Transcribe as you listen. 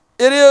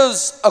It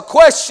is a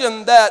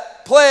question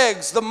that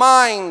plagues the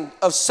mind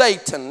of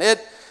Satan.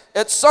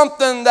 It's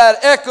something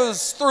that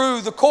echoes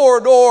through the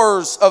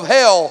corridors of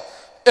hell,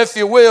 if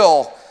you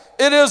will.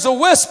 It is a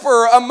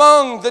whisper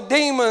among the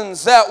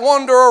demons that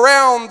wander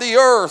around the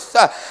earth.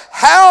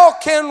 How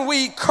can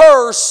we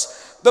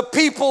curse the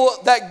people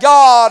that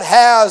God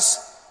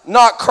has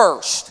not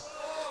cursed?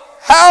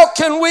 How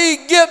can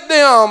we get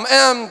them?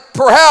 And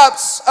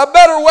perhaps a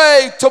better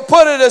way to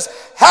put it is,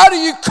 how do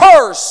you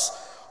curse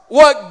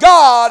what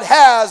God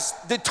has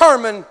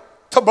determined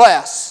to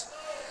bless?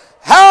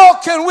 How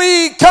can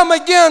we come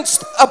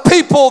against a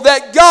people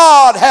that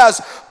God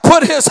has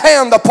put his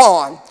hand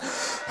upon,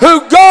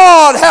 who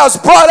God has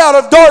brought out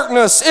of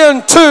darkness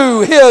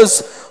into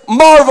his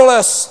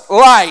marvelous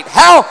light?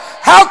 How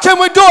can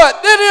we do it?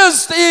 It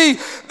is the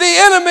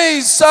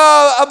enemy's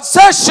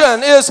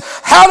obsession is,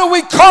 how do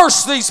we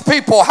curse these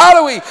people? How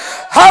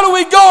do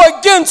we go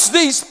against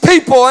these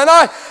people? And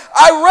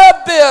I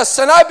read this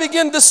and I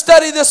began to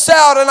study this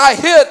out, and I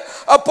hit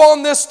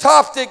upon this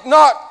topic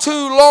not too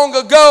long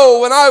ago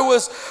when I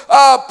was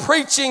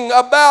preaching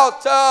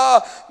about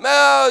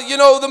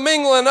the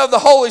mingling of the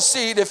Holy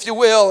Seed, if you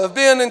will, of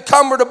being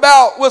encumbered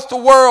about with the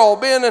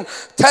world, being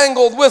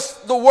entangled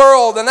with the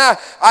world. And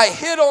I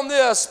hit on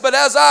this, but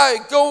as I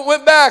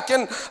went back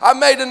and I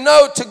made a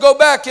note to go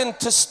back and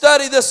to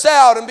study this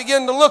out and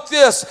begin to look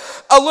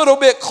this a little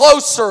bit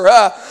closer,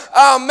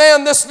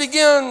 this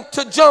began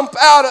to jump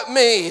out at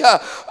me.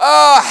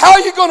 How are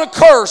you going to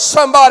curse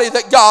somebody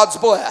that God's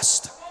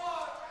blessed?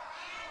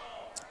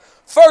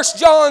 1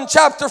 John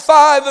chapter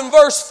 5 and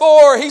verse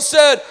 4, he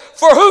said,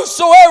 "For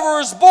whosoever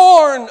is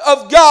born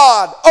of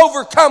God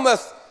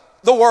overcometh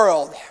the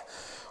world."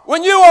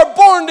 When you are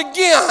born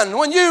again,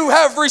 when you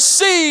have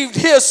received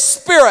his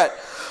Spirit,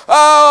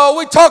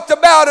 we talked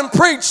about and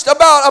preached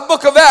about a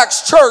Book of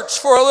Acts church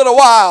for a little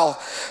while.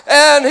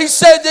 And he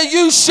said that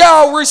you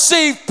shall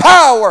receive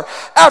power.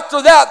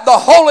 After that, the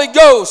Holy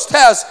Ghost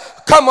has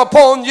come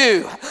upon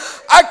you.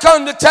 I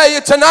come to tell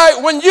you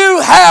tonight, when you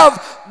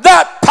have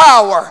that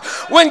power,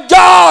 when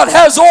God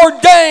has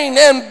ordained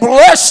and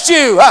blessed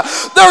you,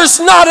 there's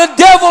not a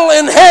devil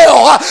in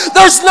hell,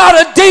 there's not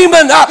a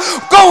demon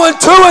going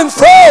to and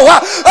fro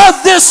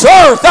of this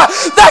earth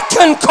that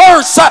can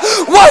curse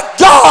what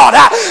God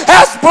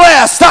has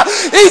blessed.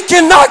 He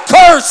cannot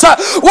curse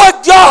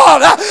what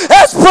God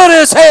has put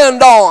his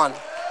hand on.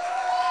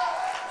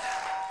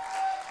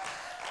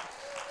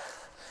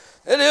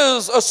 It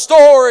is a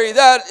story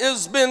that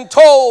has been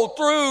told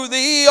through the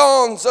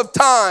eons of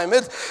time.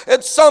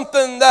 It's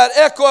something that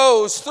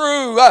echoes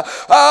through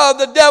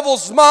the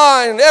devil's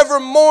mind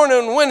every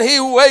morning when he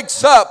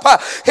wakes up.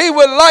 He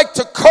would like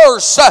to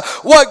curse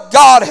what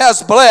God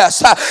has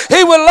blessed.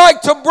 He would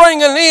like to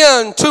bring an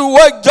end to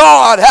what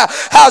God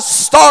has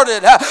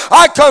started.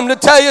 I come to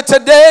tell you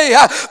today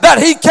that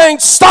he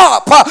can't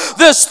stop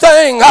this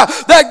thing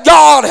that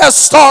God has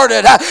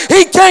started.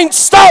 He can't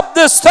stop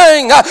this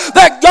thing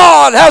that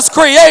God has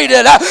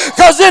created,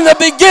 because in the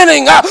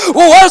beginning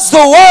was the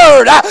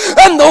Word,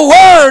 and the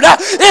Word,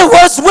 it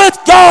was with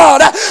God,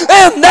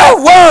 and that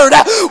Word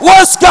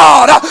was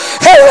God.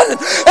 Heaven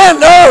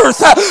and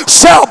earth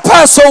shall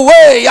pass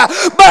away,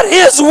 but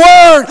his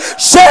Word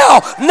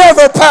shall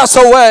never pass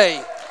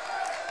away.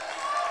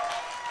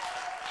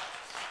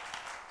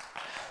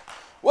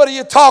 What are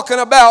you talking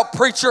about,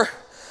 preacher?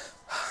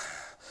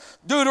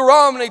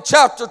 Deuteronomy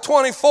chapter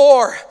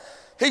 24,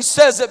 he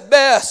says it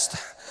best.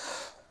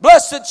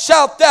 "Blessed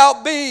shalt thou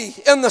be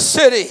in the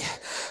city,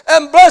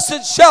 and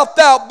blessed shalt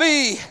thou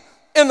be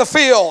in the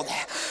field,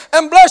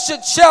 and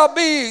blessed shall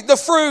be the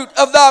fruit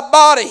of thy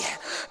body,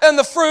 and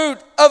the fruit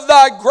of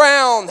thy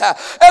ground,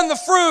 and the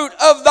fruit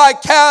of thy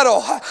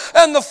cattle,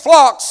 and the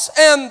flocks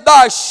and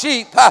thy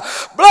sheep.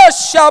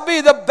 Blessed shall be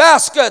the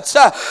baskets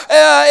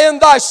in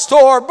thy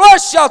store.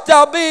 Blessed shalt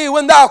thou be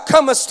when thou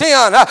comest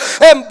in,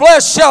 and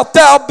blessed shalt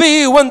thou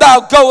be when thou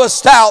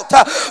goest out.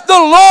 The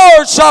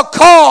Lord shall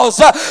cause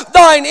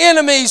thine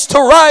enemies to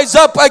rise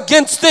up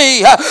against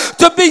thee,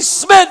 to be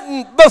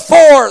smitten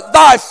before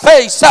thy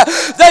face.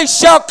 They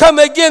shall come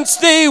against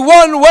thee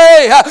one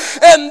way,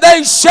 and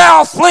they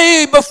shall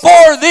flee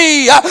before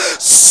thee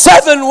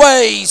 7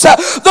 ways.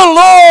 The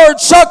Lord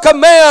shall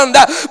command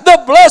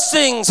the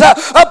blessings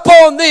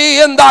upon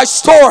thee in thy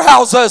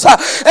storehouses,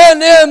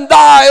 and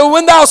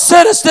when thou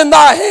sittest in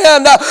thy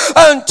hand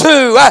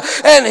unto,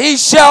 and he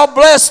shall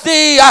bless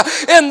thee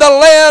in the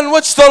land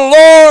which the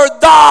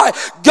Lord thy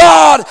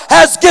God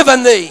has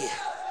given thee."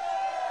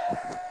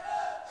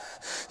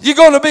 You're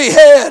going to be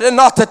head and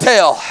not the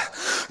tail.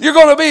 You're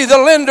going to be the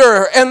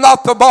lender and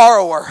not the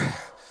borrower.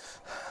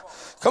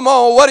 Come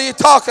on, what are you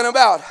talking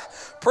about,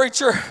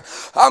 preacher?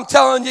 I'm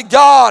telling you,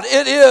 God,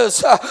 it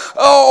is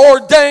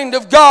ordained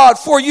of God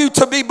for you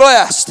to be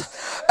blessed.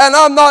 And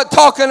I'm not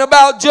talking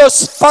about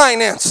just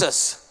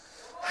finances.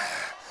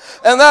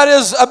 And that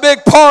is a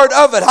big part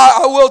of it.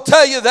 I will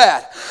tell you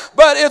that.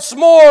 But it's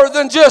more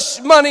than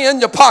just money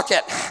in your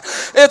pocket.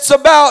 It's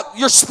about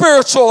your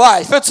spiritual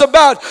life. It's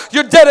about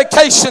your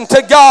dedication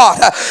to God.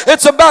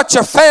 It's about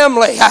your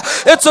family.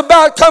 It's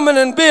about coming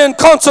and being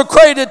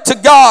consecrated to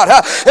God.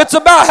 It's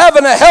about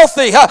having a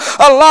healthy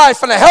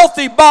life and a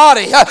healthy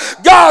body.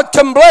 God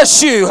can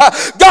bless you.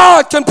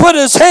 God can put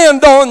his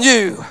hand on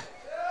you.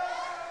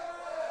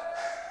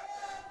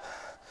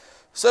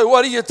 So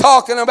what are you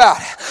talking about?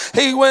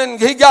 He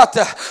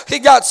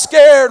got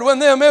scared when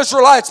them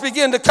Israelites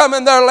began to come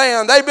in their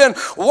land. They've been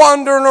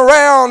wandering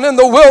around in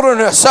the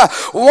wilderness,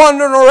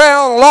 wandering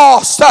around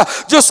lost,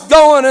 just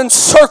going in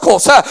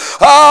circles.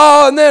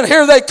 And then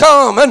here they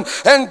come,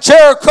 and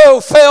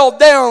Jericho fell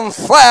down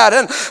flat,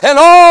 and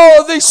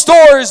all of these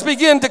stories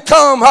begin to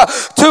come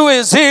to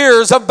his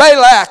ears of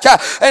Balak.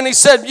 And he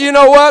said, you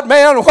know what,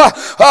 man?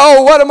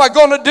 What am I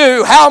going to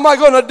do? How am I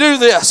going to do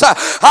this?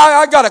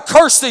 I got to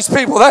curse these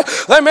people.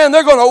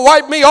 They're going to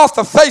wipe me off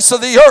the face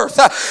of the earth.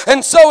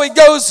 And so he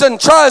goes and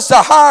tries to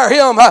hire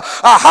him a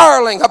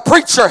hireling, a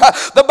preacher.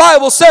 The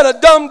Bible said a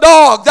dumb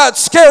dog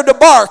that's scared to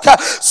bark.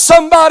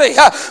 Somebody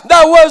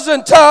that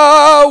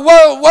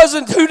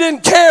who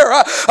didn't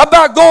care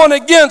about going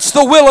against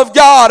the will of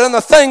God and the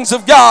things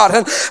of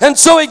God. And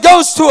so he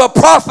goes to a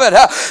prophet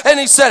and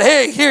he said,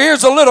 hey,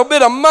 here's a little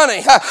bit of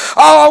money.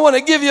 I want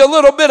to give you a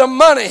little bit of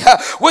money.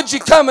 Would you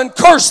come and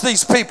curse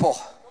these people?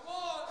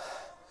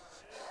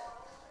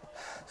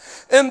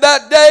 In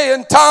that day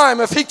and time,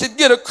 if he could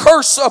get a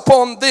curse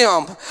upon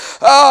them,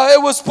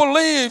 it was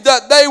believed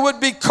that they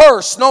would be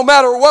cursed no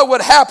matter what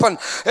would happen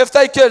if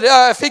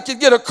he could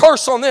get a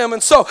curse on them.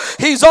 And so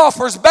he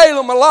offers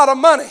Balaam a lot of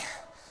money.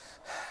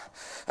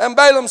 And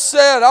Balaam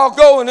said, I'll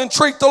go and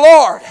entreat the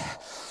Lord.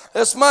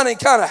 This money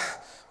kind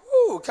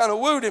of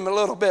wooed him a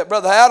little bit,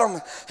 Brother Adam.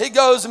 He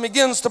goes and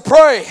begins to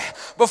pray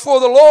before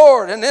the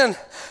Lord. And then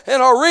in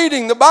our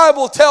reading, the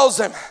Bible tells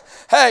him,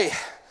 hey,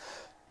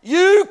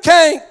 you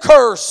can't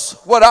curse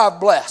what I've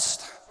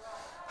blessed.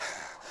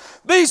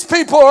 These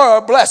people are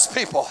a blessed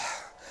people.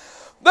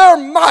 They're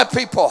my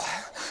people.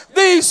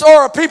 These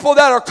are people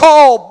that are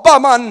called by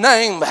my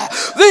name.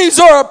 These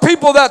are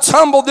people that's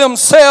humbled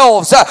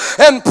themselves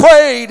and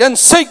prayed and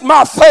seek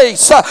my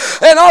face.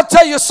 And I'll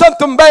tell you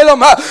something,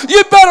 Balaam,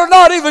 you better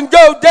not even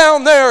go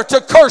down there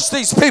to curse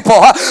these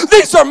people.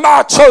 These are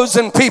my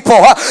chosen people.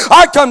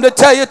 I come to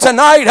tell you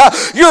tonight,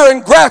 you're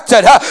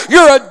engrafted.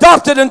 You're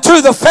adopted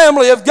into the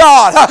family of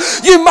God.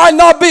 You might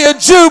not be a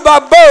Jew by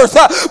birth,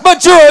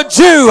 but you're a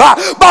Jew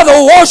by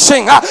the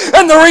washing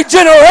and the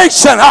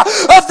regeneration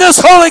of this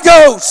Holy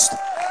Ghost.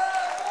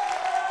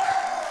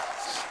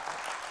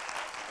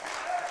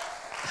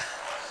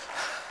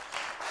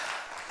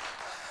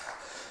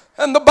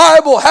 And the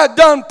Bible had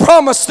done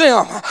promised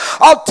them.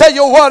 I'll tell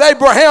you what,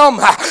 Abraham,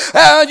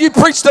 you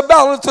preached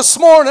about it this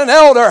morning,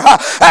 elder.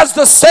 As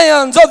the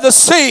sands of the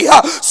sea,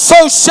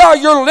 so shall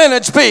your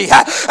lineage be.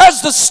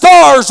 As the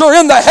stars are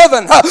in the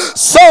heaven,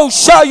 so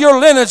shall your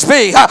lineage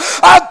be.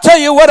 I'll tell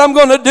you what I'm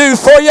going to do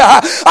for you.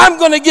 I'm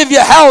going to give you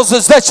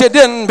houses that you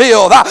didn't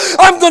build.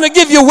 I'm going to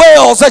give you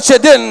wells that you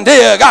didn't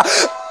dig.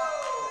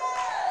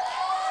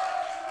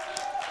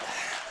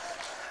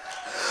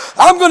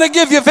 I'm going to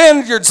give you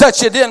vineyards that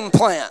you didn't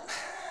plant.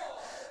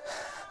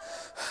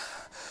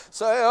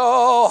 Say,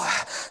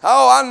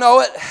 I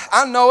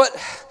know it.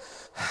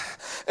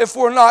 If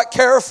we're not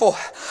careful,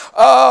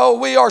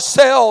 we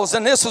ourselves,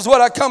 and this is what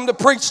I come to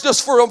preach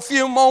just for a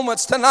few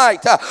moments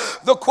tonight.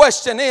 The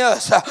question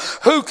is,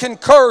 who can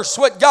curse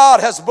what God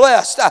has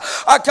blessed?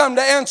 I come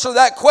to answer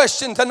that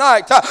question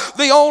tonight.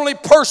 The only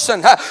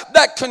person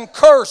that can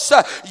curse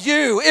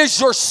you is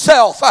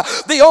yourself.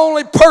 The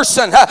only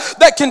person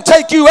that can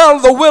take you out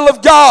of the will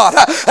of God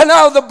and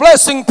out of the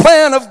blessing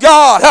plan of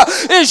God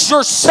is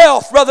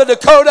yourself, Brother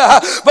Dakota.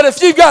 But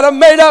if you've got a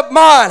made up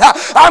mind,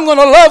 I'm going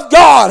to love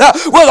God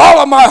with all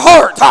of my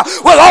heart,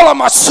 with all of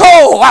my soul,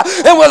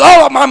 and with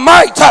all of my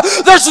might.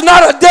 There's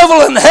not a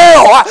devil in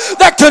hell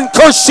that can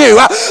curse you.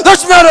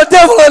 There's not a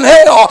devil in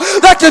hell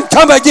that can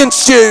come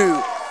against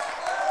you.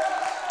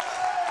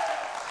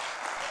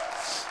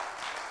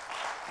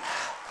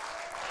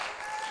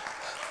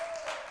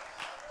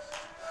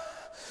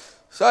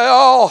 Say,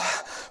 oh,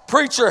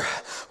 preacher,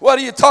 what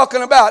are you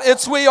talking about?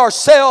 It's we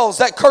ourselves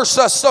that curse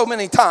us so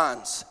many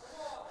times.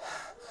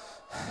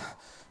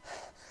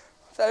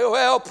 Say,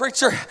 well,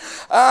 preacher,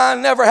 I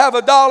never have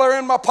a dollar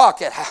in my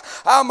pocket.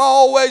 I'm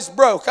always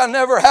broke. I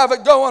never have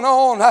it going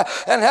on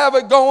and have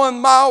it going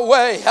my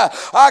way.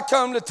 I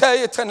come to tell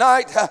you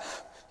tonight,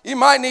 you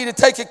might need to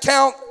take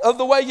account of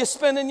the way you're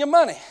spending your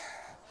money.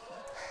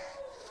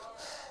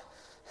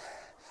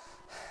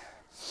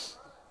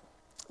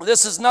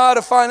 This is not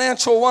a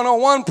financial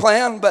 101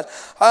 plan, but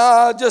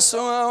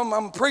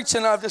I'm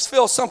preaching. I just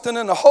feel something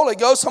in the Holy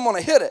Ghost. I'm going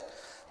to hit it.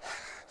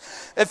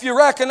 If you're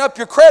racking up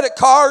your credit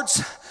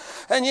cards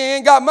and you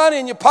ain't got money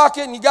in your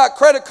pocket, and you got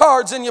credit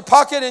cards in your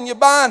pocket, and you're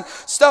buying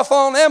stuff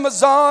on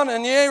Amazon,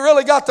 and you ain't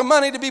really got the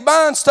money to be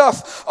buying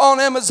stuff on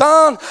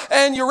Amazon,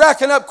 and you're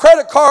racking up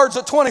credit cards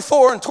at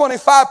 24 and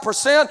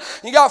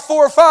 25%. You got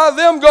 4 or 5 of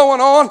them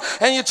going on,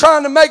 and you're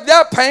trying to make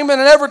that payment,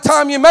 and every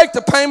time you make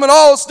the payment,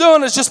 all it's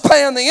doing is just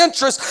paying the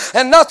interest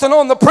and nothing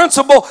on the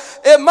principal.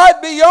 It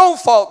might be your own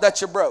fault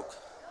that you're broke.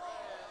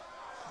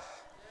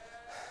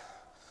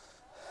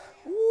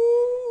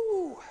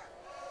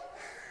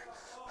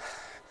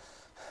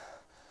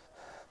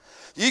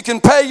 You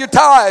can pay your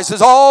tithes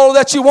is all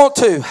that you want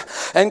to.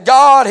 And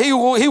God, He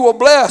will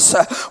bless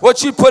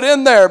what you put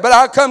in there. But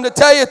I come to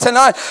tell you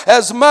tonight,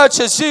 as much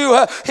as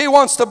He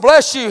wants to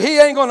bless you, He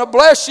ain't going to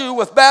bless you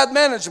with bad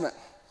management.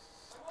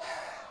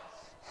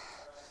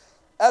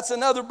 That's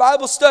another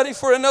Bible study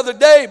for another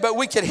day, but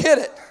we could hit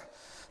it.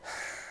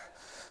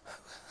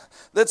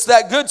 That's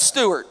that good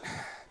steward.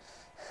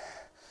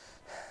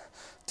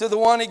 To the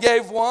one He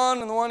gave 1,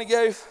 and the one He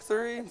gave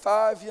 3 and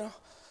 5,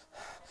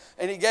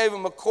 And He gave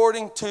them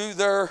according to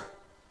their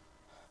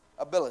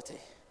ability.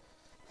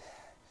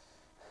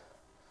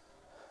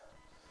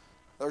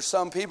 There's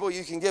some people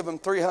you can give them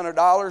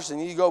 $300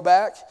 and you go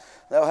back,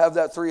 they'll have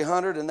that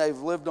 $300 and they've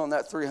lived on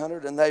that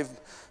 $300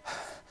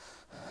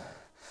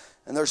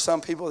 and there's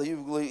some people that you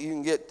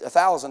can get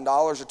 $1,000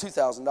 or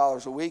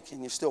 $2,000 a week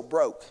and you're still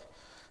broke.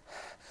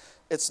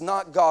 It's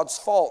not God's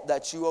fault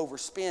that you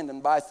overspend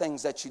and buy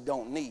things that you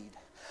don't need.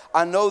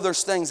 I know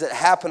there's things that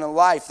happen in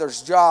life.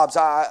 There's jobs.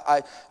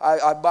 I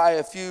buy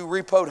a few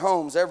repoed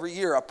homes every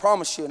year. I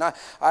promise you. And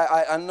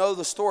I know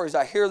the stories.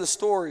 I hear the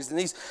stories. And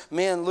these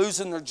men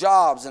losing their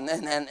jobs and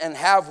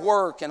have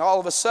work. And all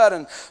of a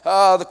sudden,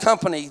 the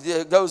company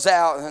goes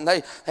out and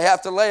they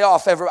have to lay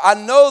off everybody. I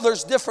know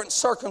there's different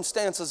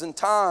circumstances and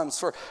times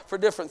for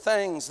different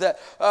things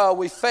that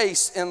we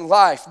face in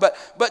life.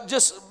 But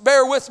just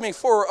bear with me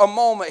for a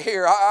moment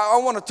here. I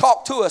want to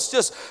talk to us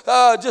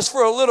just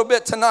for a little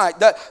bit tonight.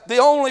 That the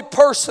only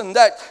person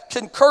that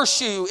can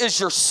curse you is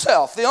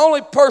yourself. The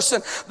only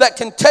person that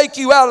can take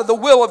you out of the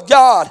will of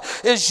God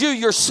is you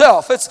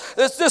yourself. It's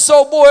this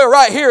old boy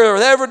right here.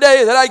 Every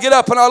day that I get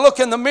up and I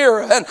look in the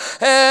mirror, and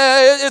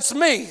it's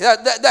me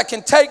that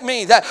can take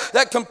me,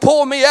 that can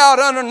pull me out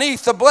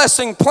underneath the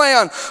blessing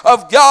plan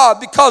of God,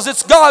 because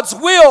it's God's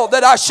will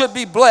that I should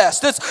be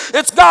blessed.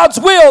 It's God's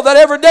will that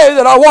every day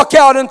that I walk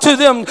out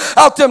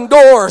them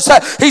doors,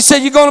 He said,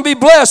 you're going to be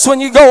blessed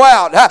when you go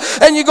out,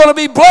 and you're going to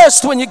be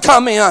blessed when you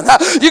come in.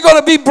 You're going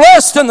to be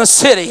blessed in the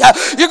city.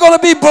 You're going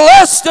to be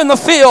blessed in the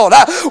field.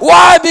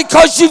 Why?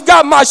 Because you've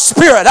got my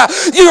Spirit.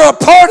 You're a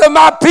part of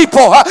my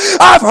people.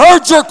 I've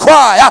heard your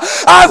cry.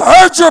 I've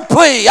heard your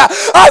plea.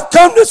 I've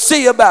come to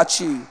see about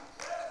you.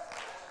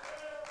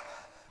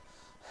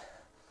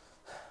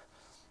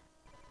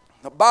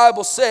 The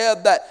Bible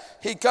said that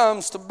he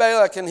comes to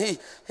Balak and he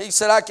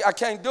said, I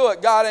can't do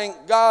it.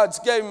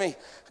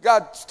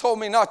 God's told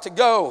me not to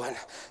go.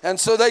 And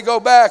so they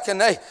go back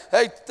and they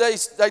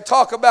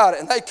talk about it,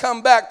 and they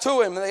come back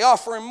to him and they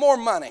offer him more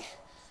money.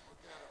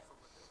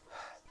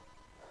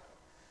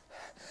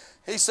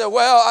 He said,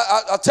 well,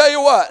 I'll tell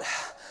you what.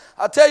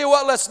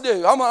 Let's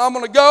do. I'm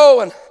going to go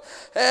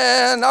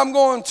and I'm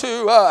going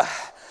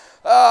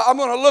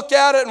to look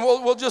at it, and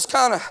we'll just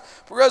kind of,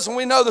 because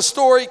we know the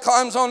story, he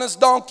climbs on his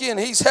donkey and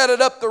he's headed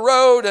up the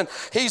road, and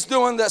he's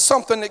doing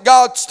something that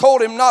God's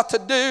told him not to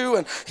do,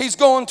 and he's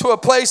going to a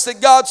place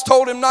that God's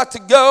told him not to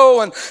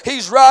go, and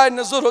he's riding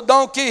his little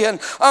donkey,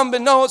 and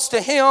unbeknownst to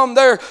him,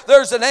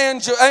 there's an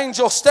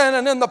angel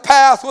standing in the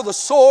path with a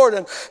sword,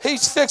 and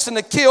he's fixing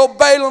to kill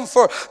Balaam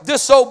for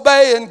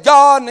disobeying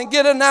God and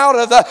getting out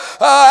of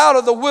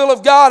the will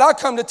of God. I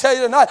come to tell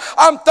you tonight,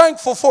 I'm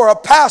thankful for a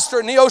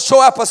pastor in the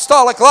Osho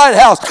Apostolic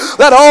Lighthouse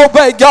that'll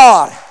obey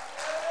God.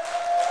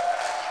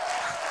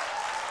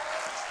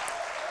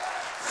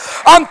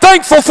 I'm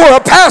thankful for a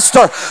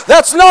pastor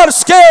that's not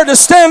scared to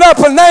stand up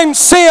and name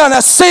sin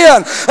as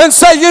sin and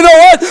say, you know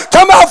what?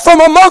 Come out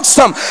from amongst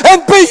them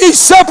and be ye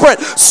separate,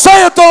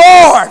 saith the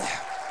Lord.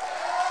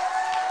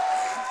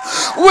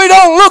 We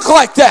don't look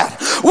like that.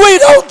 We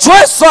don't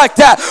dress like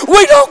that.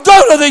 We don't go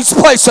to these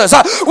places.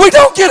 We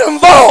don't get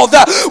involved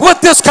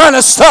with this kind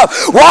of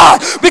stuff. Why?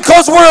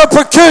 Because we're a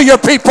peculiar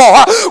people.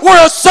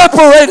 We're a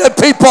separated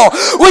people.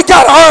 We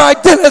got our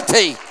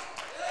identity.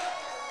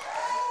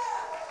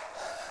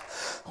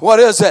 What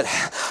is it?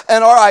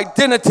 And our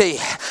identity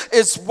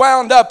is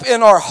wound up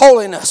in our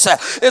holiness.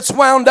 It's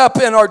wound up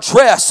in our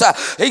dress.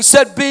 He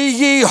said, be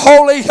ye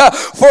holy,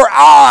 for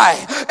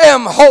I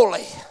am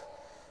holy.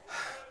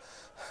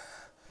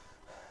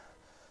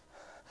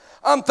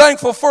 I'm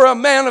thankful for a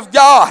man of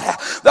God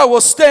that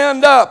will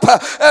stand up,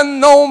 and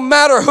no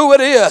matter who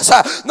it is,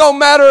 no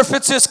matter if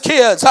it's his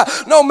kids,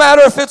 no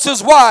matter if it's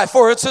his wife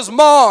or it's his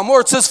mom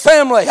or it's his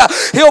family,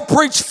 he'll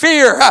preach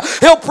fear.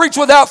 He'll preach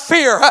without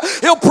fear.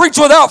 He'll preach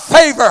without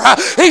favor.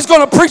 He's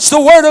going to preach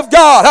the word of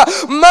God.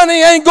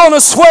 Money ain't going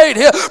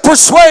to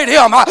persuade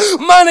him.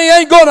 Money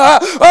ain't going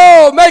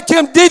to make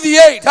him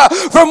deviate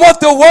from what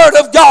the word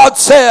of God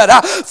said.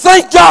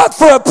 Thank God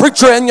for a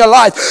preacher in your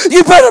life.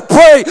 You better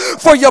pray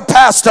for your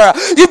pastor.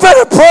 You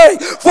better pray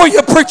for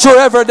your preacher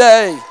every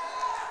day.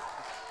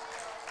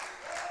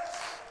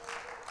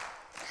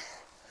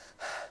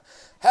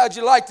 How'd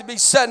you like to be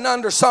sitting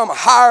under some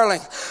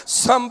hireling,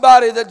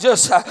 somebody that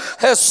just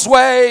has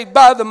swayed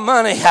by the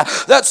money,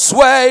 that's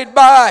swayed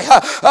by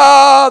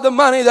the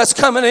money that's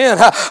coming in?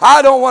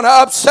 I don't want to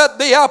upset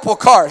the apple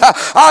cart.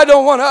 I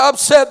don't want to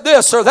upset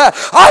this or that.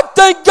 I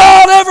thank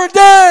God every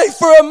day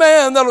for a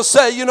man that'll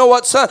say, you know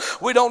what, son,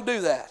 we don't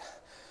do that.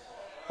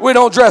 We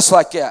don't dress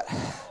like that.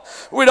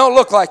 We don't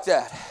look like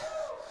that.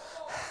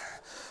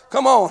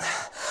 Come on.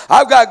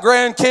 I've got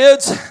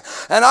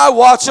grandkids, and I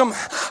watch them.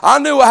 I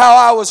knew how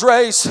I was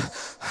raised.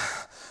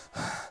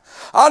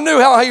 I knew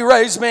how he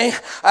raised me, and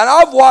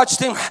I've watched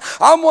him.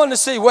 I'm wanting to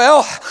see,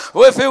 well,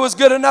 if it was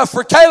good enough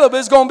for Kaleb,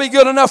 it's going to be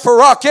good enough for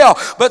Raquel.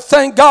 But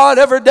thank God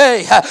every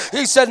day,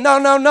 he said,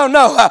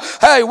 no.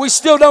 Hey, we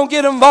still don't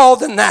get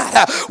involved in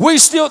that. We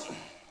still...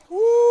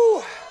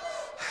 Woo.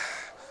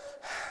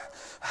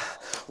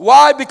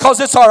 Why?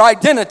 Because it's our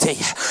identity.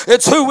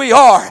 It's who we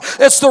are.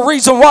 It's the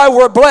reason why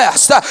we're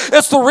blessed.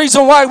 It's the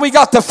reason why we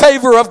got the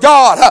favor of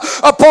God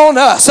upon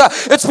us.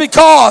 It's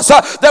because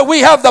that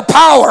we have the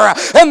power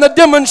and the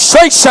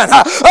demonstration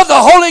of the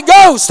Holy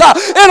Ghost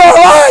in our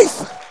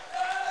life.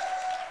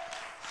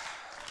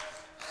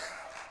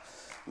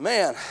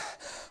 Man,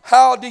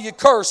 how do you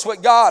curse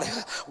what God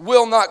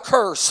will not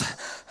curse?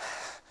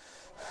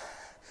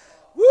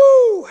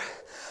 Woo!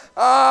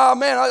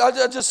 Man,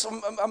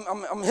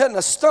 I'm hitting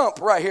a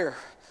stump right here.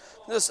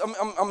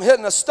 I'm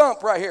hitting a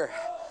stump right here.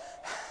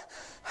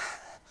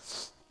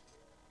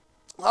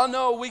 I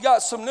know we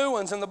got some new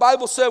ones, and the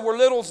Bible said where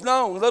little's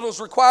known, little's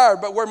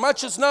required, but where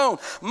much is known,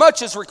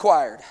 much is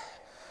required.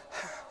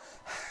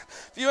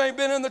 If you ain't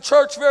been in the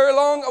church very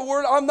long,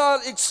 I'm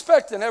not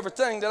expecting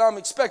everything that I'm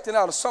expecting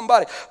out of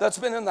somebody that's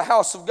been in the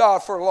house of God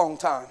for a long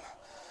time.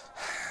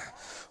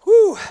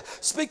 Woo!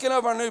 Speaking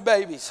of our new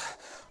babies,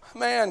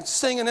 man,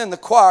 singing in the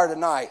choir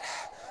tonight.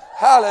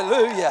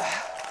 Hallelujah.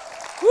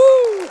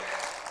 Woo!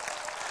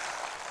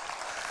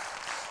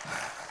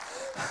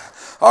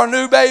 Our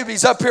new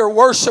babies up here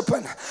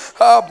worshiping,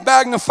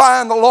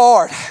 magnifying the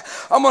Lord.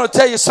 I'm going to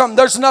tell you something.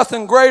 There's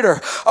nothing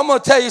greater. I'm going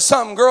to tell you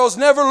something, girls.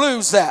 Never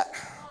lose that.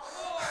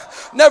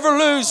 Never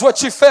lose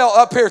what you felt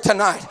up here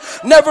tonight.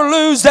 Never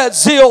lose that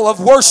zeal of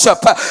worship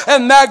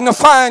and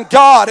magnifying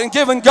God and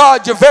giving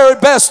God your very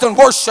best in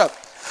worship.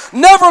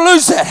 Never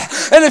lose it.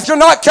 And if you're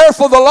not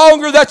careful, the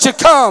longer that you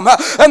come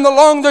and the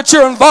longer that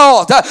you're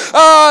involved,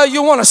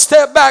 you want to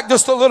step back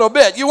just a little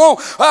bit. You won't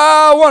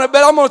want to,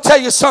 but I'm going to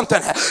tell you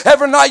something.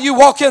 Every night you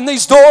walk in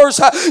these doors,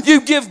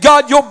 you give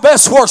God your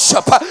best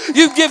worship.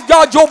 You give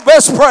God your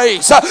best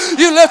praise.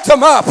 You lift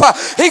him up.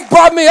 He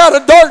brought me out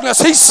of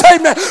darkness. He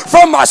saved me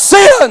from my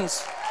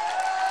sins.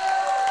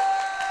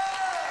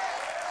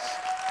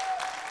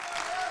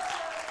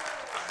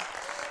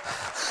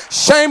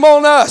 Shame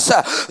on us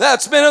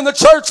that's been in the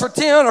church for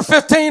 10 or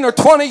 15 or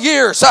 20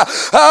 years.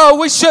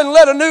 We shouldn't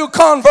let a new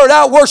convert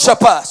out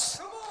worship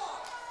us.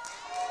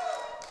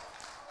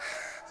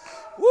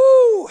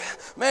 Woo!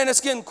 Man, it's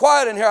getting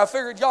quiet in here. I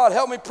figured God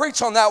help me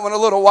preach on that one a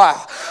little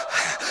while.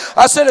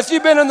 I said, if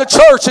you've been in the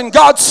church and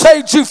God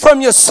saved you from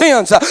your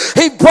sins,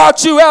 he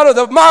brought you out of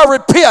the miry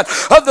pit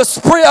of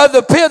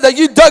the pit that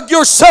you dug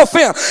yourself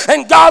in,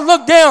 and God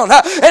looked down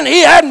and he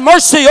had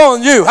mercy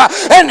on you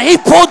and he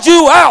pulled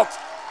you out.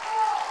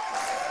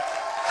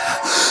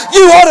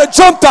 You ought to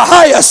jump the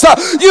highest.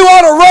 You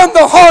ought to run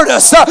the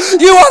hardest.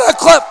 You ought to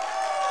clap.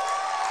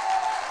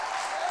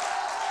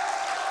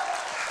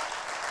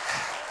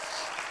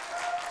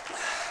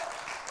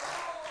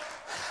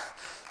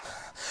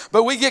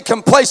 But we get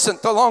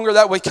complacent the longer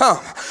that we come.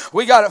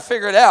 We got it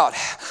figured out.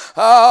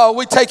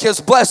 We take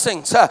his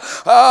blessings.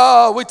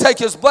 We take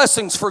his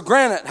blessings for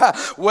granted.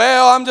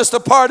 Well, I'm just a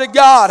part of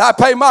God. I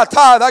pay my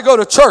tithe. I go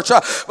to church.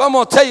 But I'm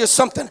going to tell you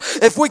something.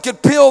 If we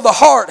could peel the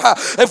heart,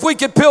 if we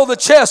could peel the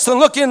chest and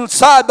look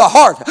inside the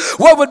heart,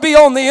 what would be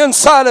on the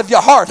inside of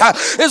your heart?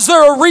 Is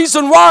there a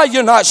reason why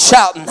you're not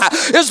shouting?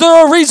 Is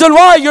there a reason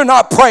why you're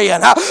not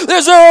praying?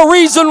 Is there a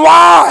reason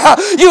why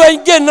you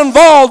ain't getting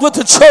involved with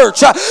the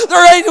church?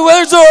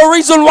 There's a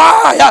reason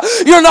why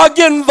you're not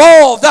getting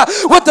involved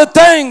with the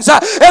things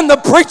and the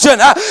preaching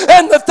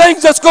and the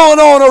things that's going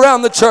on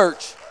around the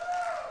church.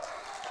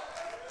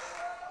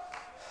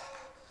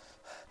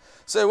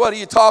 Say, what are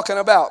you talking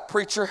about,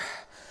 preacher?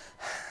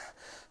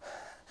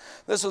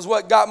 This is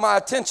what got my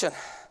attention.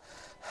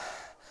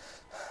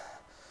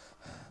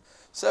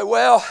 Say,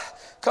 well,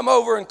 come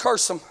over and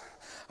curse him.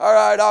 All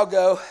right, I'll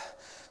go.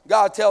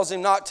 God tells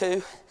him not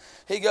to.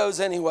 He goes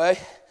anyway.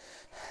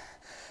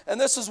 And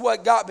this is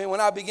what got me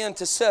when I began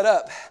to set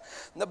up.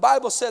 And the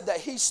Bible said that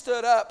he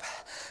stood up,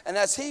 and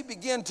as he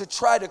began to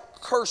try to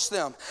curse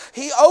them,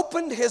 he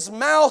opened his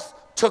mouth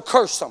to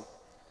curse them.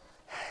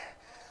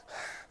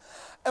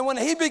 And when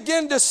he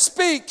began to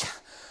speak,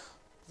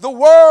 the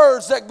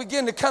words that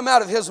began to come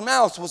out of his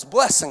mouth was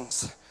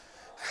blessings.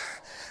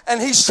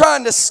 And he's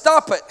trying to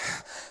stop it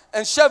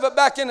and shove it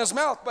back in his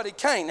mouth, but he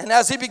can't. And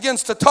as he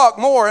begins to talk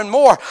more and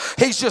more,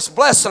 he's just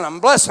blessing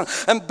them.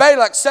 And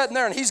Balak's sitting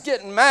there and he's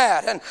getting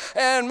mad.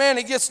 And man,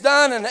 he gets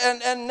done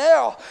and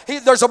now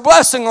there's a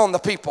blessing on the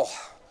people.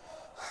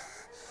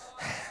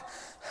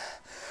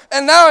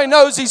 And now he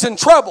knows he's in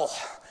trouble.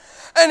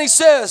 And he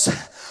says,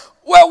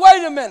 well,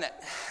 wait a minute.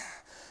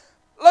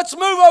 Let's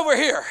move over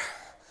here.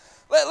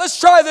 Let's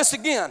try this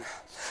again.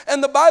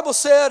 And the Bible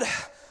said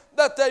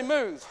that they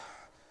move.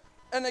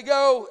 And they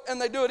go and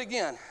they do it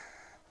again.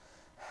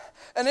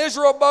 And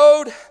Israel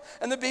bowed,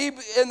 and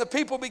the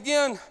people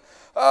begin,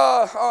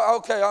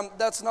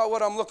 that's not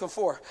what I'm looking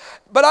for.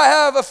 But I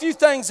have a few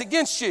things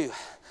against you,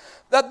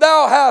 that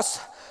thou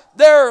hast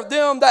there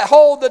them that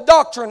hold the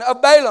doctrine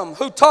of Balaam,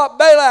 who taught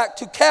Balak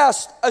to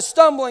cast a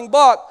stumbling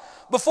block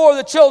before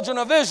the children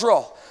of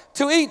Israel,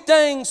 to eat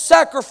things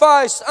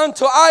sacrificed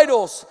unto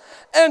idols,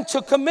 and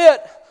to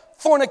commit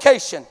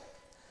fornication.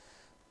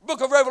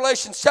 Book of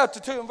Revelation, chapter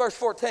 2 and verse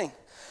 14.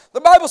 The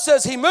Bible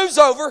says he moves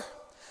over,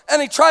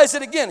 and he tries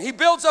it again. He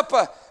builds up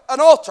an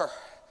altar.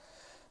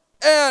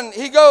 And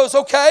he goes,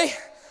 okay,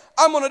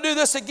 I'm going to do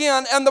this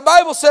again. And the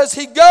Bible says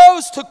he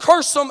goes to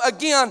curse them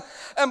again,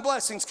 and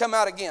blessings come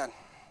out again.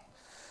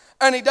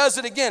 And he does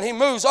it again. He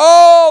moves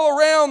all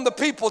around the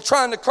people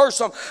trying to curse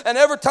them. And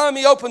every time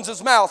he opens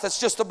his mouth, it's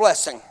just a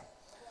blessing.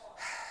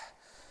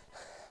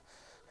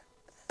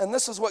 And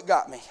this is what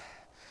got me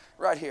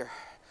right here.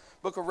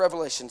 Book of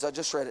Revelations, I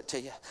just read it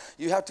to you.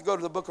 You have to go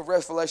to the book of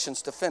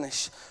Revelations to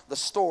finish the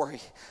story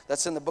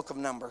that's in the book of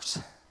Numbers.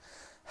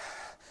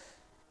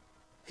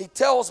 He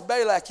tells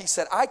Balak, he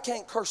said, I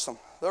can't curse them.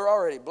 They're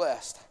already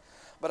blessed.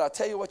 But I'll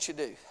tell you what you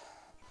do.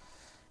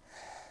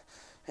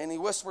 And he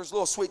whispers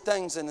little sweet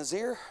things in his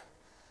ear.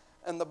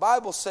 And the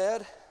Bible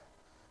said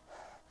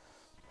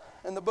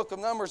in the book of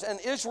Numbers, and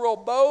Israel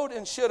bowed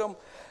in Shittim,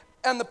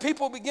 and the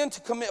people began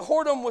to commit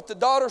whoredom with the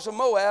daughters of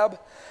Moab.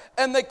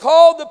 And they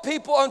called the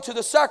people unto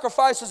the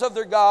sacrifices of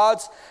their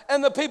gods.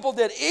 And the people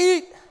did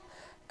eat,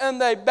 and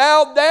they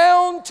bowed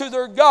down to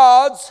their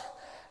gods.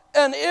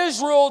 And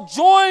Israel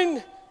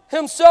joined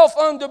himself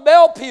unto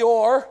Baal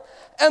Peor.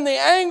 And the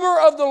anger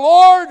of the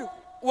Lord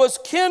was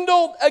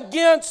kindled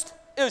against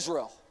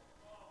Israel.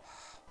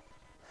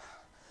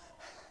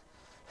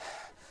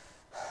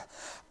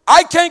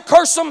 I can't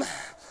curse them.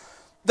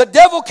 The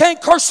devil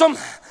can't curse them.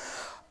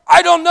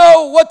 I don't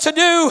know what to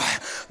do.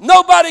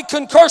 Nobody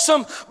can curse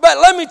them. But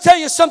let me tell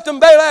you something,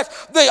 Balak.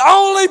 The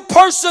only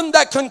person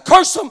that can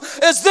curse them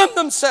is them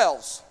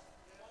themselves.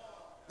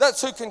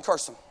 That's who can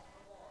curse them.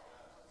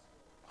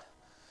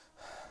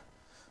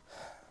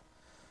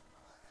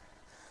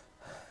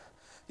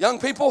 Young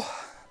people,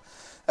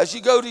 as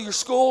you go to your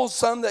schools,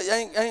 some that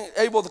ain't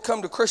able to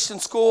come to Christian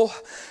school,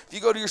 if you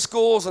go to your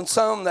schools and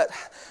some that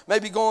may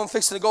be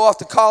fixing to go off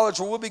to college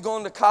or will be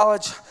going to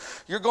college,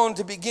 you're going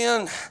to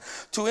begin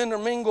to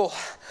intermingle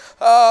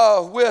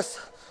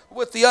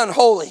with the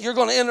unholy. You're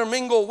going to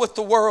intermingle with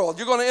the world.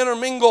 You're going to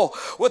intermingle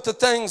with the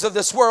things of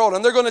this world.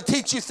 And they're going to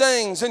teach you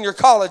things in your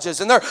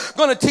colleges. And they're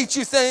going to teach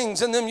you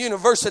things in them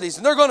universities.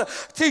 And they're going to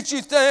teach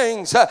you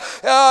things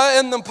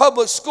in the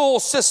public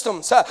school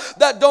systems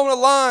that don't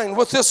align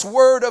with this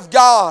word of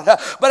God.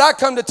 But I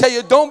come to tell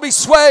you, don't be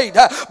swayed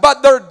by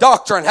their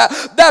doctrine.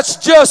 That's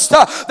just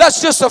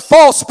a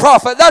false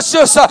prophet. That's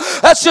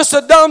just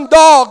a dumb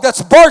dog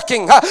that's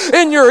barking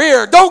in your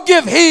ear. Don't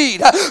give heed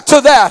to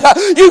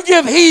that. You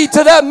give heed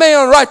to that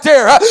man right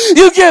there.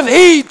 You give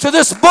heed to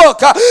this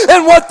book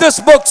and what this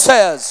book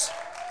says.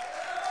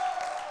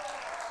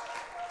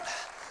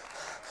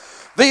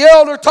 The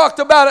elder talked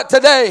about it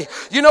today.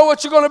 You know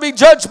what you're going to be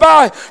judged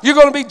by? You're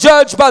going to be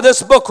judged by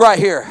this book right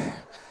here.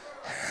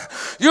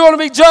 You're going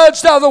to be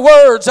judged out of the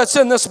words that's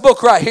in this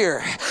book right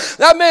here.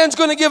 That man's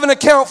going to give an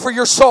account for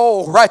your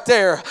soul right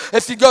there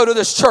if you go to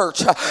this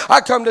church.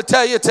 I come to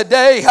tell you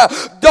today,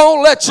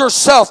 don't let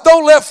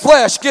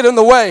flesh get in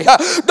the way.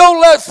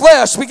 Don't let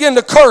flesh begin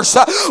to curse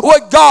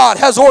what God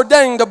has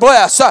ordained to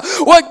bless,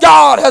 what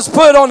God has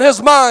put on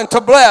his mind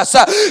to bless.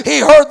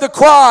 He heard the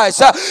cries.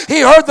 He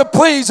heard the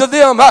pleas of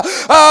them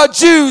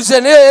Jews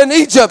in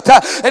Egypt.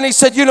 And he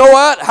said, you know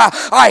what?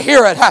 I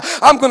hear it.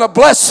 I'm going to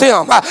bless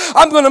him.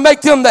 I'm going to make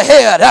them the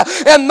head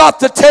and not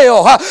the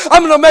tail.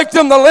 I'm going to make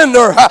them the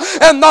lender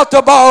and not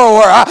the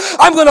borrower.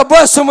 I'm going to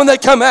bless them when they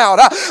come out.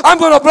 I'm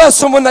going to bless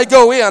them when they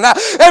go in.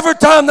 Every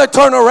time they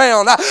turn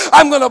around,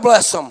 I'm going to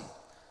bless them.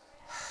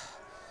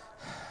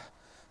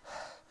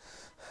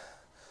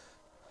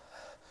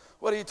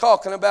 What are you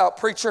talking about,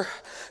 preacher?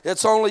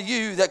 It's only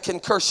you that can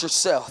curse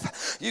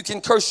yourself. You can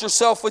curse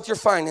yourself with your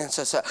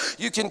finances.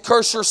 You can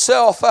curse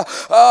yourself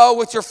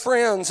with your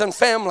friends and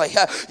family.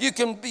 You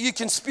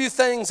can spew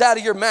things out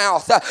of your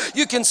mouth.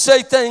 You can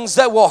say things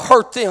that will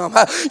hurt them.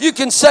 You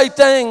can say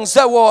things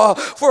that will,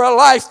 for a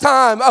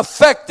lifetime,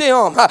 affect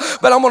them.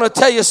 But I'm going to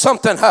tell you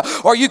something.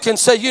 Or you can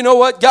say, you know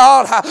what,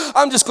 God,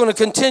 I'm just going to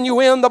continue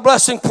in the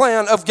blessing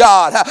plan of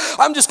God.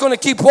 I'm just going to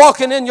keep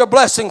walking in your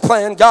blessing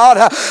plan, God.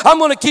 I'm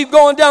going to keep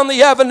going down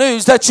the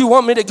avenues that you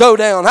want me to go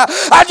down.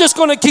 I'm just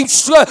going to keep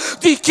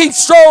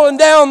strolling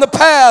down the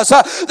paths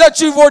that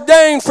you've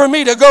ordained for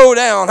me to go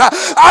down.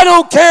 I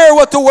don't care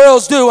what the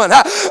world's doing.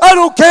 I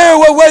don't care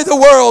what way the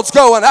world's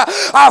going.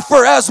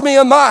 For as me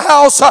and my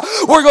house,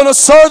 we're going to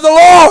serve the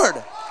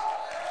Lord.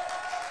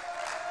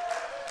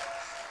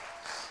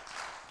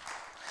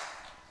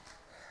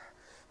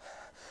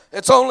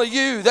 It's only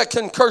you that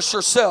can curse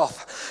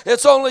yourself.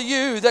 It's only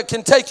you that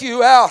can take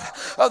you out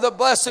of the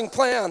blessing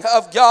plan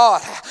of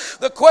God.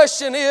 The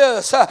question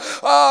is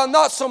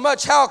not so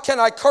much how can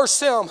I curse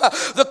them.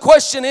 The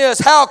question is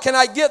how can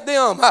I get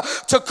them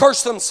to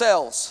curse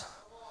themselves.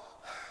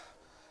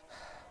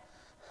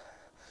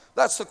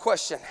 That's the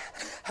question.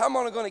 How am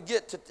I going to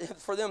get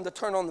for them to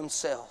turn on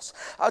themselves?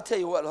 I'll tell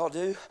you what I'll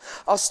do.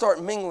 I'll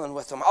start mingling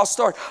with them. I'll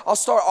start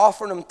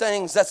offering them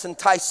things that's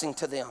enticing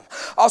to them.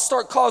 I'll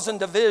start causing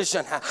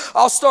division.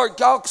 I'll start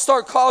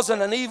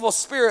causing an evil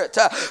spirit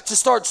to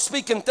start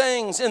speaking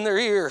things in their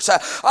ears.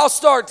 I'll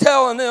start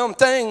telling them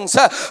things,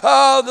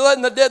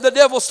 letting the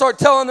devil start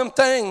telling them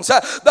things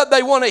that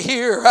they want to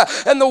hear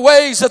and the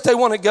ways that they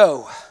want to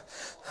go.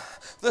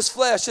 This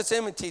flesh, it's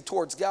enmity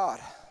towards God.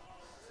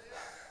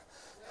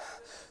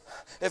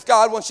 If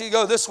God wants you to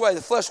go this way,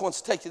 the flesh wants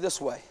to take you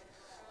this way.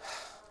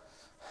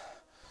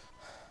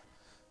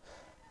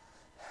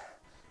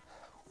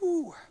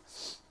 Ooh.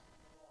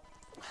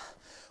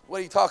 What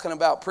are you talking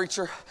about,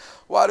 preacher?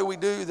 Why do we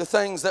do the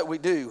things that we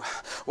do?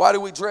 Why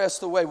do we dress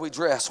the way we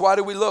dress? Why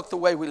do we look the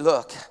way we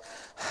look?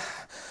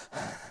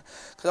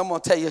 Because I'm going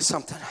to tell you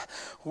something.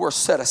 We're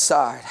set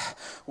aside.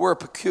 We're a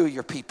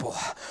peculiar people.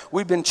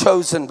 We've been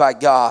chosen by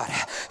God.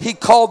 He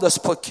called us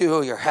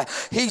peculiar.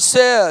 He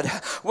said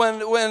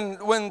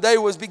when they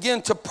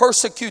begin to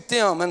persecute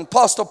them, and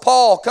Apostle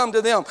Paul come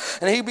to them,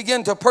 and he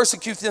began to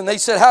persecute them. They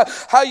said,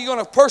 how are you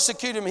going to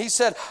persecute him? He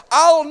said,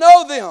 I'll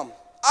know them.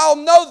 I'll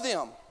know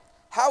them.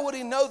 How would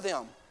he know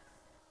them?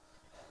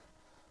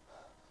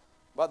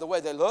 By the way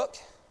they look,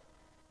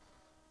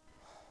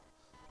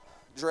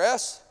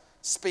 dress,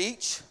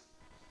 speech.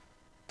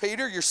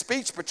 Peter, your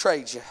speech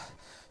betrayed you.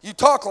 You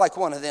talk like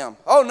one of them.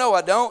 Oh, no,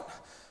 I don't.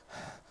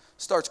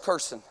 Starts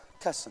cussing.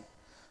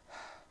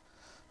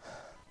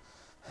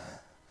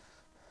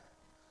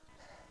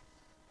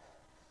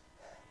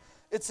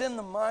 It's in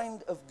the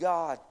mind of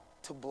God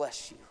to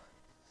bless you.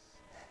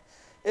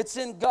 It's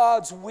in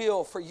God's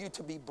will for you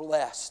to be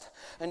blessed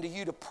and to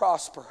you to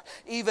prosper,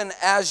 even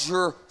as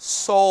your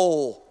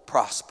soul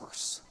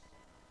prospers.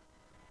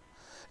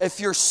 If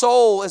your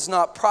soul is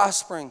not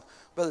prospering,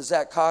 Brother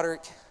Zach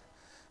Coderick,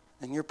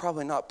 then you're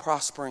probably not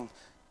prospering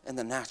in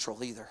the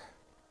natural either.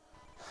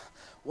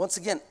 Once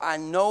again, I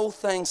know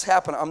things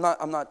happen. I'm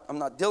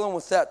not dealing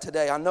with that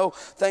today. I know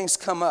things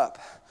come up.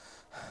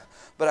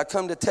 But I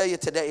come to tell you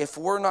today, if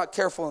we're not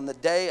careful in the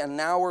day and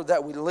hour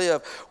that we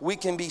live, we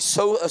can be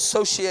so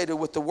associated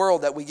with the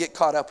world that we get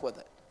caught up with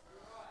it.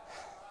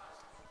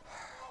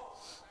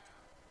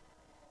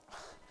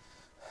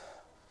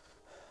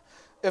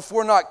 If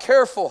we're not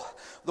careful,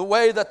 the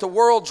way that the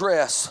world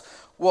dress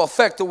will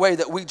affect the way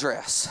that we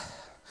dress.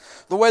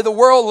 The way the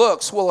world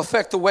looks will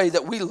affect the way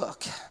that we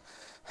look.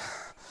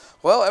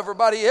 Well,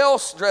 everybody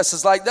else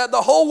dresses like that.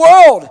 The whole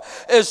world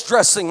is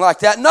dressing like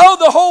that. No,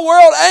 the whole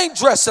world ain't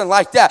dressing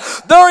like that.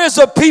 There is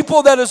a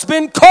people that has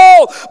been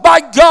called by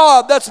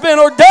God, that's been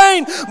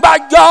ordained by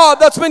God,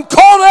 that's been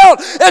called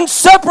out and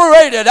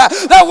separated,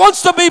 that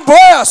wants to be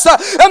blessed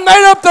and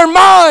made up their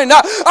mind.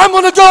 I'm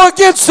going to go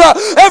against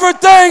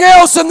everything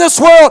else in this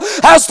world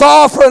has to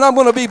offer, and I'm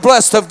going to be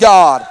blessed of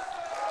God.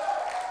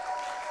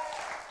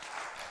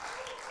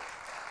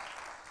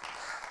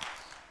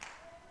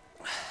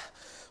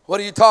 What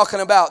are you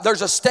talking about?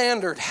 There's a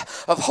standard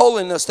of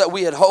holiness that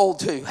we hold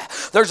to.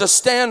 There's a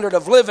standard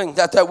of living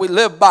that we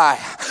live by.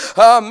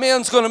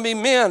 Men's going to be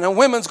men and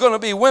women's going to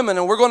be women,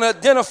 and we're going to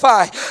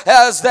identify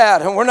as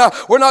that. And we're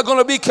not going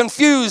to be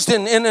confused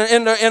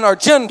in our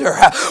gender.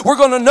 We're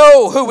going to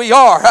know who we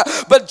are.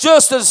 But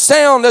just as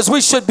sound as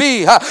we should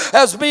be,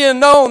 as being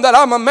known that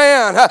I'm a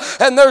man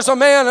and there's a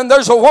man and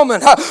there's a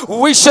woman,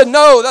 we should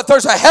know that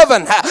there's a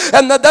heaven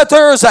and that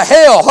there is a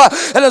hell.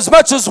 And as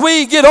much as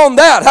we get on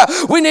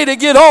that, we need to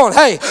get on.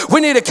 Hey,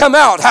 we need to come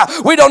out.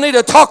 We don't need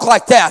to talk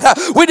like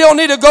that. We don't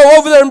need to go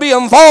over there and be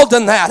involved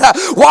in that.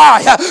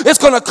 Why? It's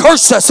going to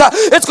curse us.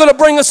 It's going to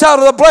bring us out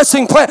of the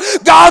blessing plan.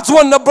 God's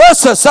one to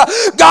bless us.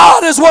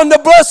 God is one to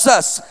bless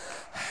us.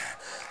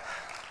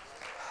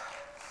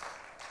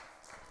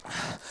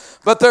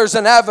 But there's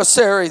an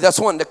adversary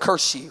that's wanting to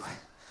curse you.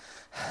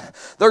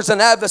 There's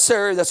an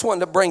adversary that's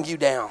wanting to bring you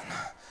down.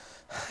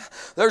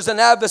 There's an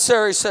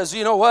adversary says,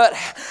 you know what?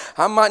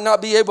 I might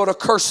not be able to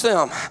curse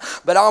them,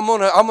 but I'm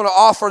gonna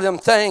offer them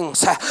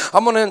things.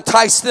 I'm gonna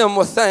entice them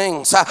with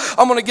things.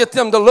 I'm gonna get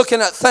them to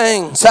looking at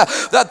things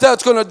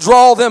that's gonna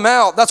draw them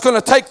out. That's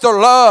gonna take their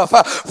love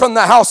from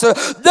the house.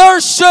 There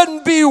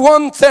shouldn't be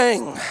one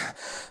thing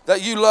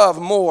that you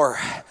love more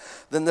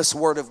than this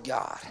Word of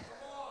God.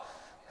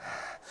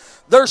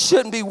 There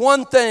shouldn't be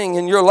one thing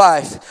in your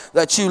life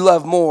that you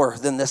love more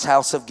than this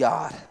house of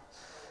God.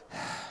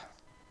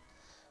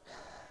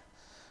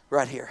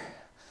 Right here.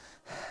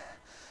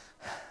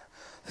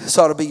 This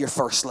ought to be your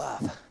first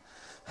love.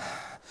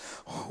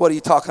 What are you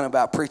talking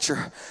about,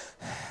 preacher?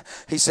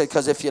 He said,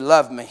 because if you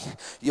love me,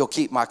 you'll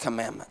keep my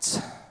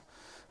commandments.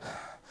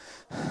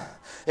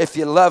 If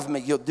you love me,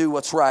 you'll do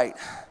what's right.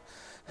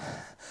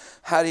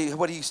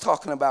 What are you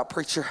talking about,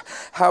 preacher?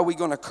 How are we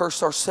going to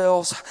curse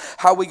ourselves?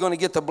 How are we going to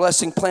get the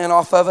blessing plan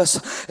off of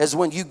us? Is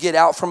when you get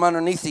out from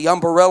underneath the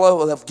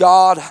umbrella of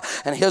God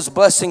and His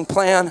blessing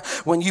plan.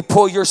 When you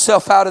pull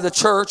yourself out of the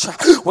church.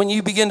 When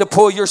you begin to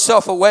pull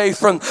yourself away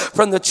from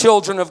the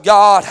children of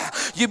God.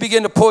 You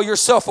begin to pull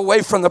yourself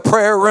away from the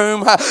prayer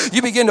room.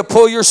 You begin to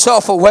pull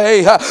yourself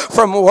away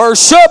from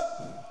worship.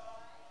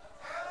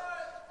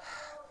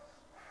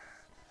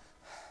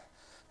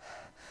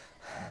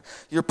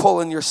 You're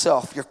pulling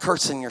yourself. You're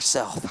cursing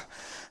yourself.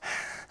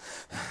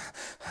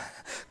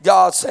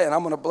 God's saying,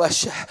 I'm going to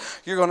bless you.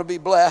 You're going to be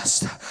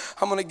blessed.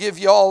 I'm going to give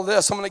you all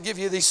this. I'm going to give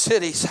you these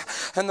cities.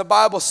 And the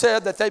Bible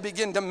said that they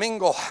begin to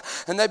mingle.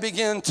 And they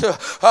begin to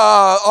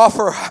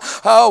offer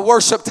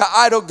worship to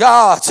idol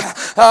gods.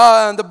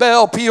 And the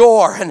Baal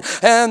Peor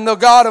and the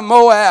god of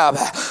Moab.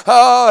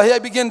 They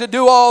begin to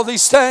do all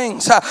these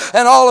things.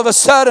 And all of a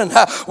sudden,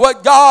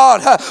 what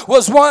God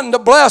was wanting to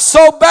bless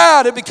so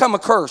bad, it became a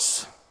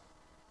curse.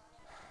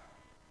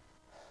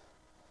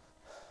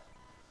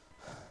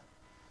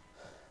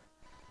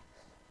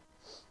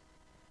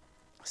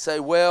 Say,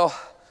 well,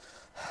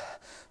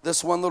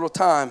 this one little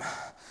time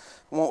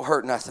won't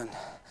hurt nothing.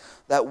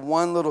 That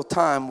one little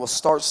time will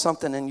start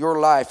something in your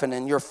life and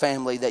in your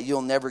family that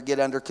you'll never get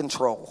under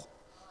control.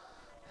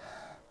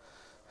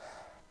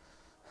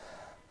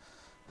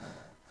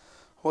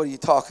 What are you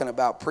talking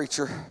about,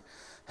 preacher?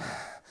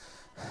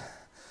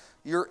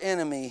 Your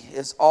enemy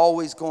is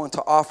always going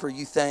to offer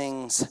you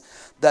things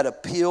that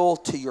appeal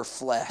to your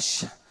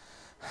flesh.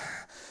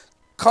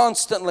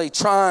 Constantly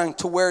trying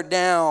to wear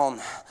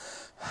down,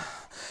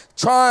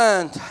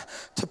 trying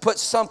to put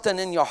something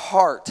in your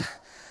heart.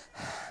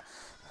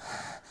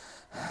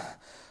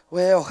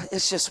 Well,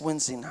 it's just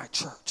Wednesday night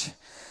church.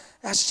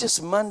 That's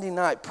just Monday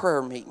night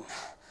prayer meeting.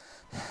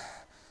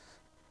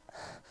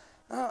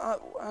 I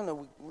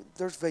know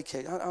there's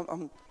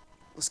vacation.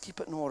 Let's keep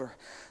it in order.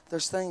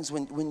 There's things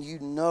when you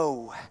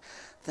know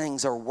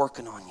things are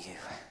working on you.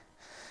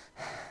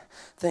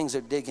 Things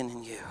are digging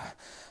in you.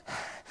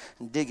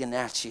 Digging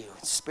at you.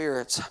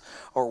 Spirits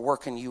are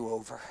working you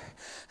over.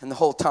 And the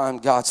whole time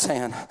God's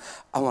saying,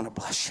 I want to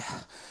bless you.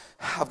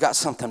 I've got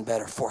something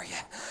better for you.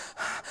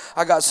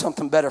 I got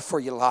something better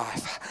for your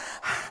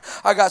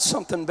life. I got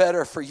something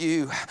better for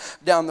you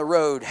down the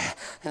road.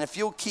 And if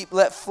you'll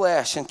let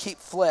flesh and keep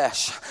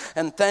flesh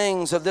and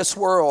things of this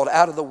world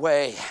out of the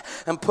way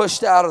and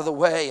pushed out of the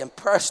way and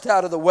pressed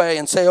out of the way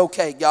and say,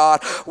 okay,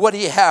 God, what do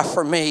you have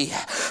for me?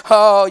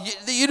 Oh,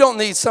 you don't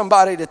need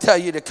somebody to tell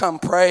you to come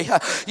pray.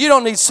 You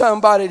don't need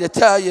somebody to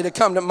tell you to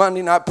come to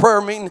Monday night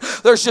prayer meeting.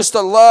 There's just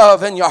a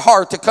love in your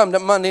heart to come to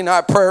Monday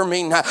night prayer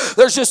meeting.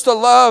 There's just a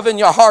love in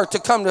your heart to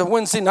come to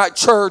Wednesday night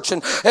church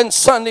and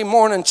Sunday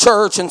morning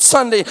church and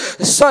Sunday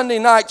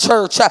night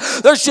church.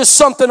 There's just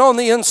something on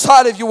the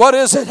inside of you. What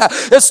is it?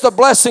 It's the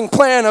blessing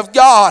plan of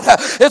God.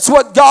 It's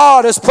what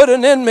God is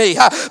putting in me.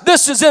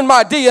 This is in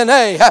my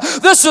DNA.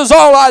 This is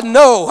all I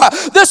know.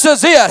 This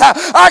is it.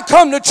 I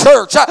come to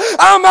church.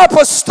 I'm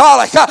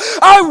apostolic.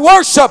 I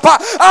worship.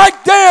 I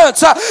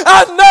dance.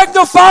 I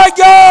magnify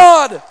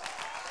God.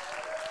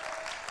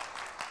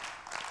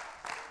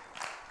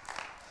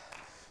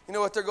 You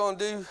know what they're going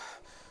to do?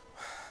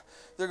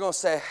 They're going to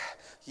say,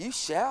 you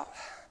shout,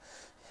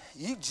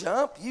 you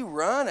jump, you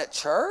run at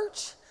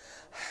church?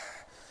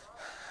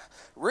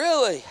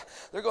 Really?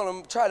 They're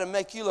going to try to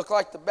make you look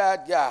like the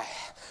bad guy.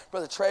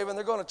 Brother Traven,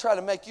 they're going to try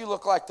to make you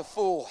look like the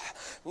fool.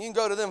 You can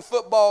go to them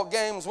football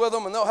games with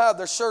them and they'll have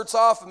their shirts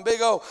off and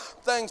big old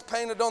things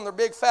painted on their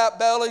big fat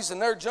bellies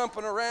and they're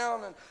jumping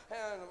around and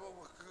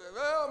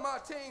well, my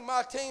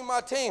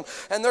team.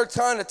 And they're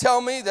trying to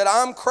tell me that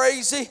I'm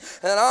crazy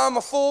and I'm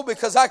a fool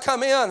because I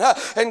come in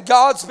and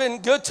God's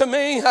been good to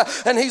me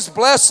and He's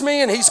blessed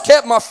me and He's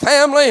kept my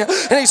family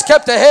and He's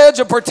kept a hedge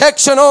of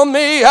protection on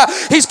me.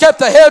 He's kept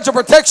a hedge of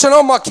protection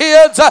on my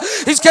kids.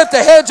 He's kept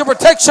a hedge of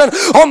protection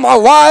on my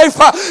wife.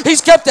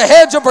 He's kept a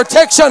hedge of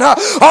protection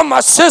on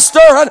my sister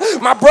and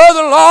my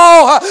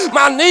brother-in-law,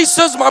 my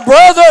nieces, my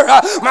brother,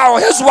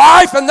 his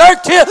wife and their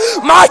kid.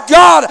 My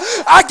God,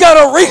 I got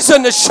a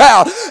reason to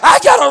shout. I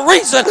got a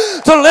reason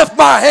to lift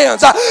my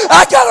hands.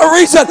 I got a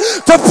reason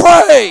to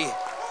pray.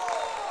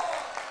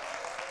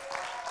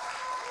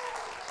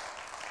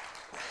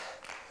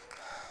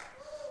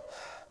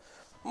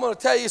 I'm going to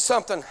tell you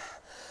something.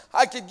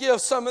 I could give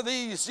some of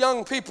these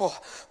young people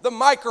the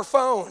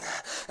microphone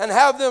and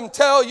have them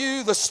tell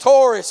you the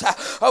stories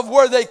of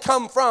where they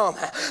come from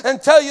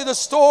and tell you the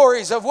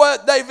stories of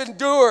what they've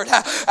endured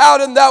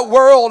out in that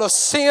world of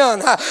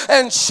sin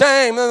and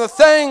shame and the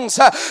things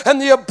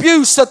and the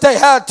abuse that they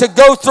had to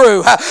go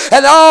through.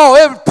 And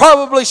it would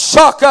probably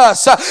shock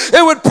us.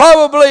 It would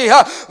probably,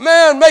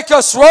 make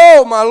us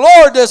roll. My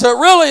Lord, is it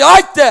really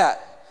like that?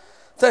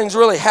 Things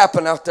really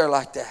happen out there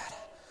like that.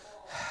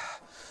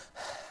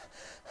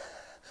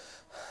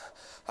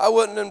 I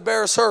wouldn't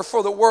embarrass her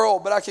for the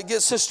world, but I could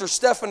get Sister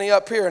Stephanie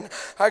up here, and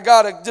I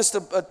got just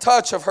a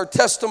touch of her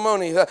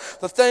testimony, the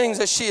things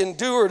that she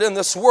endured in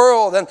this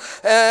world, and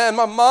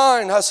my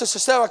mind, Sister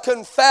Stephanie, I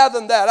couldn't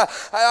fathom that.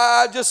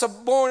 I just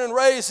am born and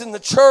raised in the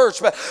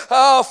church, but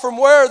from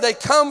where they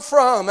come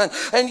from,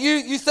 and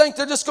you think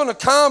they're just going to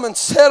come and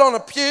sit on a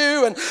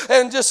pew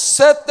and just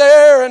sit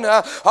there, and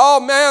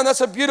oh man,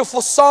 that's a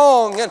beautiful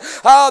song, and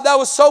that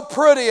was so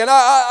pretty, and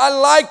I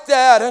like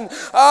that, and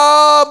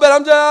but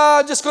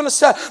I'm just going to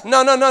say,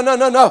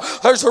 no.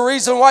 There's a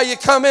reason why you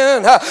come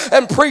in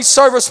and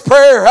pre-service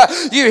prayer.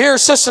 You hear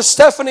Sister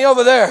Stephanie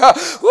over there.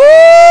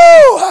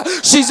 Woo!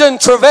 She's in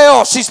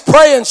travail. She's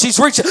praying. She's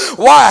reaching.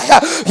 Why?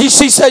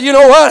 She said, you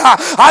know what?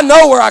 I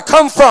know where I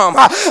come from.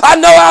 I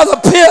know out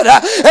of the pit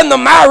and the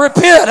miry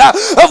pit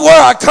of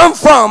where I come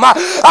from.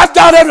 I've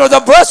got under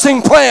the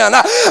blessing plan.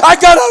 I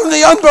got under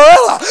the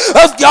umbrella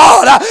of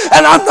God,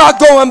 and I'm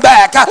not going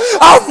back.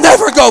 I'll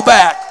never go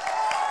back.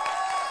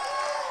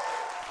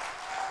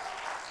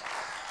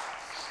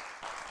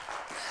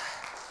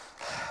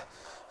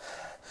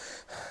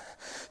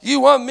 You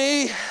want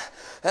me,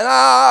 and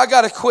I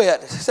got to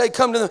quit. Say,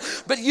 come to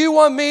the, but you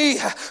want me,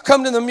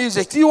 come to the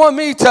music. You want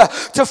me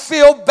to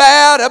feel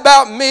bad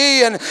about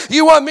me, and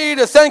you want me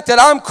to think that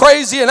I'm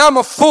crazy and I'm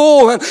a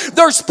fool, and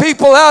there's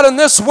people out in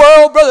this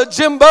world, Brother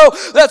Jimbo,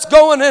 that's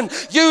going and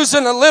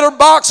using a litter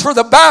box for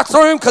the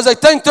bathroom because they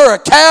think they're a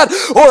cat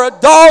or a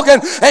dog,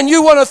 and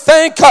you want to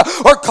think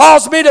or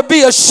cause me to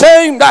be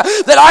ashamed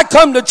that I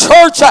come to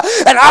church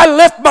and I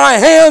lift my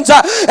hands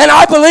and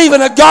I believe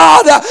in a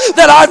God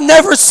that I've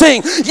never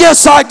seen.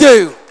 Yes, I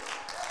do.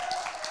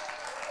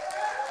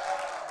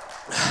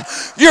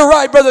 You're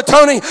right, Brother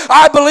Tony.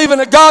 I believe in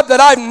a God that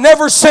I've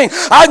never seen.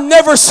 I've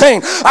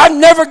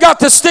never got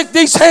to stick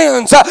these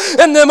hands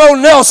in them old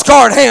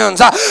nail-scarred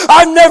hands.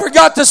 I've never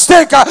got to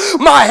stick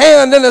my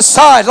hand in the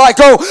side like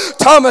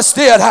Thomas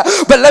did.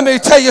 But let me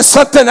tell you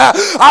something.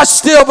 I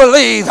still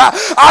believe in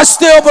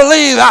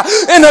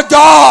a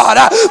God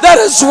that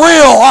is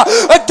real,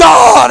 a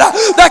God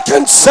that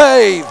can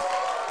save.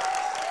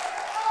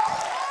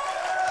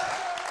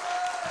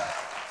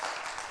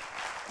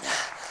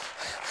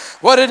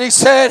 What did he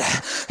say?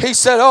 He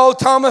said, oh,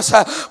 Thomas,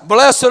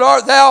 blessed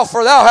art thou,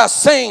 for thou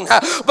hast seen.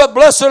 But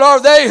blessed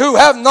are they who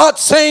have not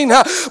seen,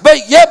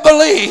 but yet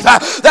believe.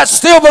 That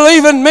still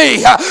believe in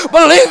me.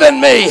 Believe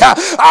in me.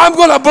 I'm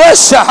going to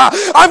bless you.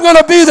 I'm going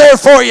to be there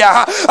for you.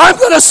 I'm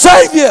going to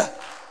save you.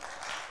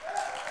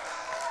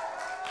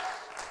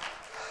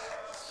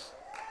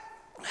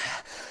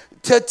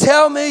 To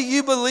tell me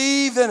you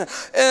believe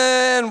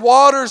in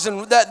waters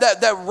and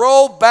that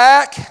roll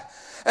back,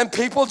 and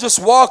people just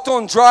walked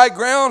on dry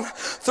ground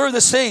through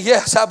the sea.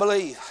 Yes, I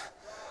believe.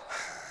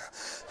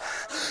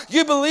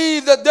 You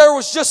believe that there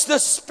was just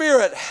this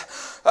spirit.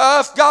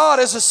 If God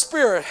is a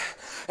spirit,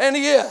 and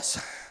He is.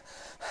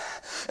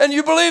 And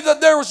you believe that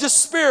there was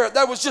just spirit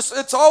that was just,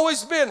 it's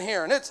always been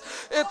here. And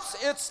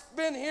it's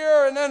been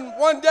here. And then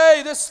one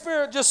day this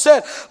spirit just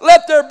said,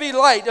 let there be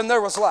light. And there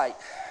was light.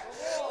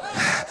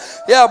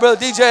 Yeah,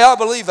 Brother DJ, I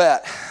believe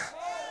that.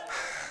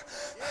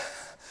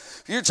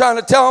 You're trying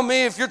to tell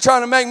me, if you're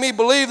trying to make me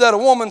believe that a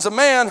woman's a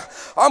man,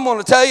 I'm going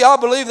to tell you, I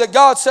believe that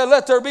God said,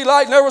 let there be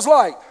light, and there was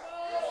light.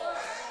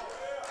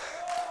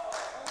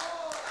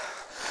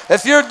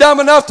 If you're dumb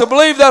enough to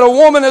believe that a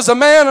woman is a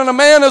man and a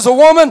man is a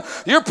woman,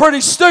 you're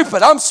pretty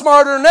stupid. I'm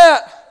smarter than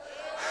that.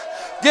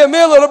 Give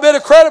me a little bit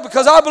of credit,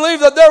 because I believe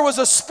that there was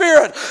a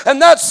spirit,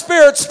 and that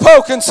spirit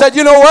spoke and said,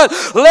 you know what?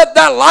 Let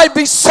that light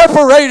be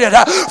separated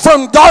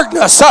from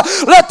darkness.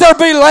 Let there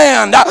be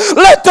land.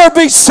 Let there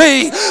be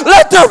sea.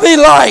 Let there be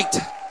light.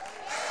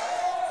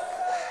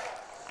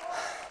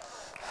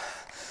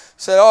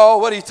 Said, oh,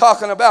 what are you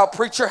talking about,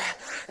 preacher?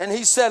 And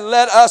he said,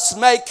 let us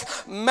make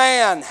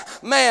man,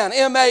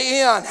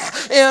 M-A-N,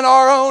 in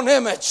our own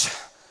image.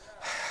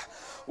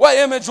 What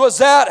image was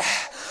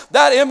that?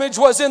 That image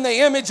was in the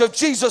image of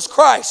Jesus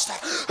Christ,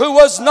 who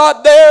was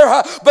not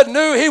there but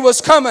knew He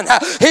was coming.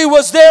 He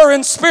was there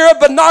in spirit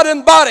but not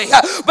in body.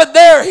 But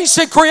there He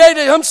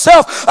created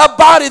Himself a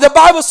body. The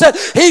Bible said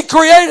He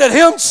created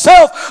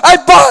Himself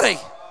a body.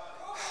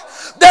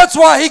 That That's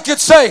why he could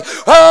say,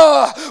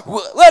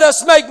 let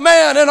us make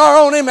man in our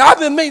own image. I've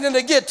been meaning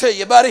to get to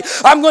you, buddy.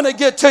 I'm going to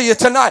get to you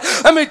tonight.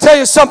 Let me tell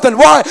you something.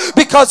 Why?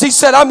 Because he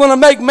said, I'm going to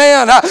make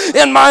man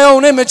in my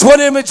own image. What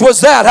image was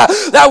that?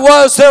 That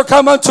was, there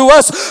come unto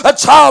us a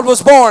child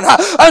was born.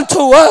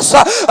 Unto us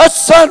a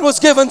son was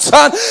given,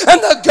 son, and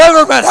the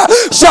government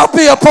shall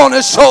be upon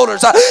his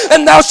shoulders.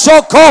 And thou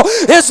shalt call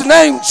his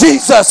name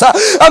Jesus.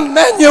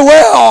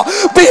 Emmanuel,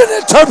 being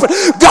interpreted,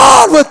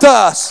 God with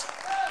us.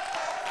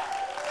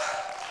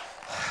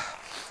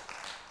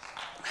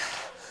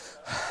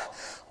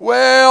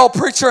 Well,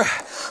 preacher,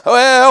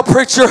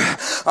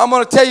 I'm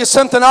going to tell you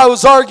something. I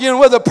was arguing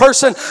with a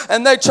person,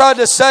 and they tried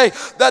to say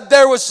that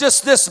there was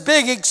just this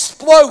big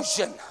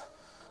explosion,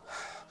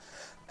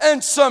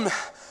 and some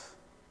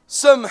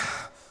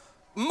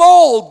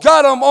mold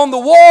got them on the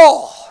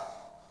wall.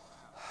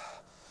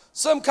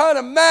 Some kind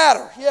of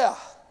matter, yeah.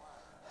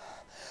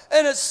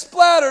 And it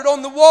splattered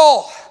on the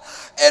wall.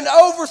 And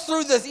over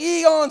through the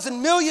eons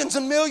and millions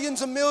and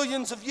millions and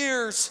millions of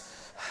years,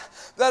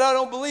 that I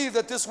don't believe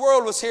that this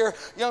world was here,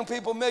 young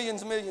people,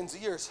 millions and millions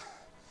of years.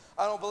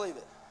 I don't believe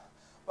it.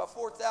 About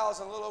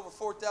 4,000, a little over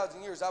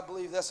 4,000 years, I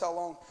believe that's how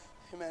long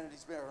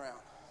humanity's been around.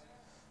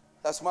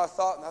 That's my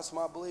thought and that's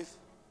my belief.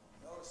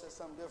 The other says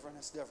something different,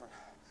 it's different.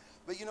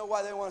 But you know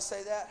why they want to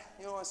say that?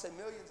 You know why I say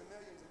millions and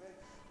millions and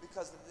millions?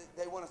 Because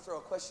they want to throw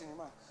a question in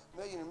your mind.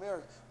 Million and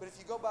million. But if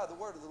you go by the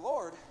word of the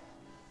Lord,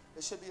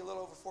 it should be a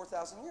little over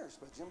 4,000 years.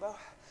 But Jimbo,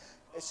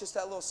 it's just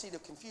that little seed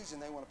of confusion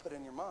they want to put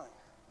in your mind.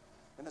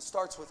 And it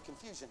starts with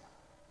confusion.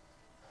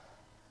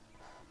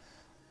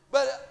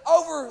 But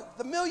over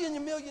the million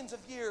and millions of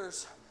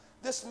years,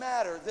 this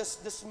matter,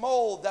 this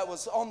mold that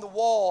was on the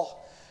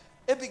wall,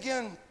 it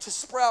began to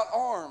sprout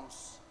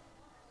arms.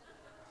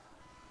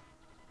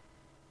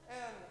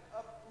 And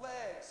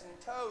legs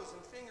and toes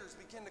and fingers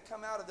begin to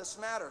come out of this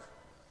matter.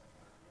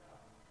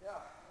 Yeah.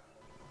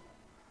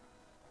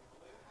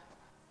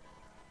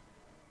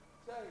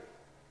 Tell you,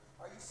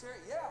 are you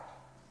serious? Yeah,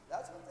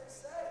 that's what they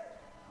say.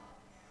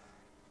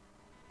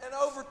 And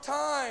over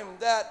time,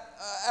 that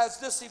as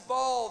this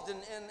evolved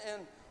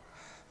and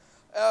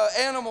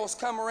animals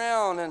come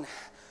around and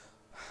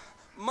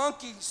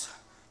monkeys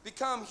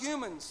become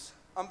humans,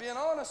 I'm being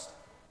honest.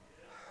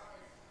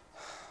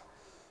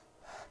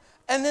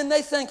 And then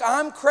they think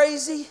I'm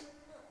crazy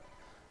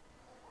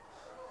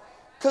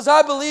because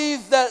I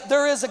believe that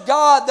there is a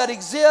God that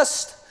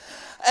exists,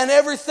 and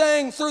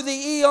everything through the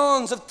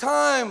eons of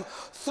time,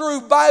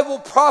 through Bible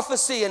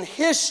prophecy and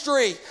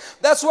history.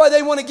 That's why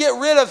they want to get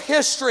rid of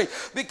history,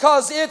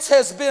 because it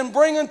has been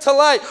bringing to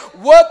light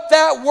what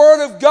that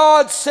Word of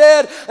God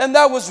said, and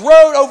that was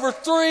wrote over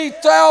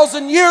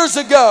 3,000 years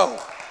ago.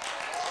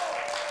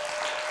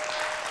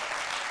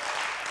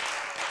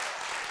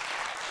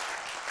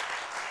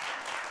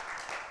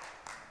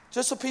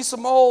 Just a piece of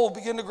mold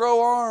began to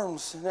grow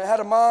arms, and it had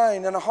a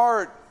mind and a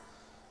heart,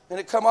 and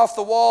it come off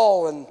the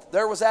wall, and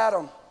there was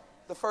Adam,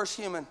 the first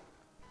human.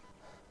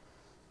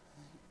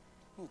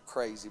 You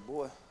crazy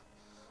boy.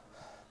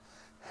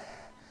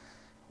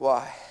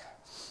 Why?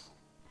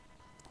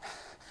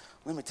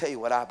 Let me tell you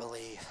what I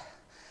believe.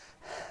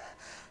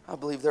 I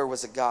believe there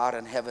was a God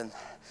in heaven,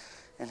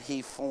 and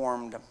He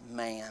formed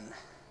man.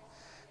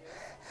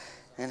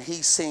 And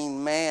He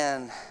seen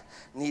man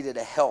needed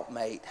a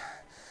helpmate.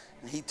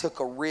 And He took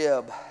a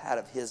rib out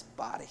of his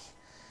body.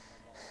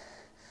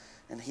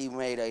 And He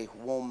made a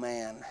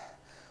woman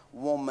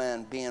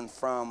being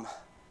from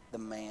the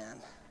man.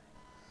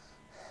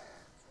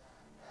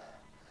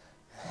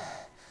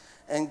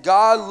 And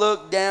God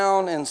looked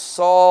down and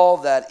saw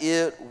that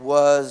it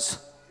was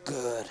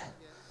good.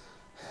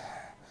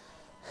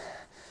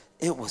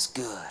 It was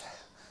good.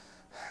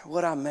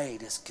 What I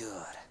made is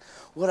good.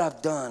 What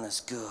I've done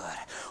is good.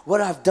 What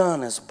I've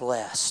done is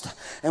blessed.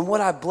 And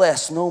what I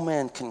bless, no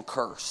man can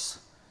curse.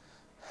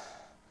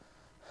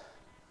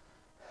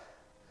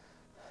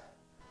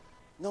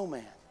 No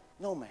man.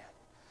 No man.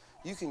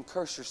 You can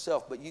curse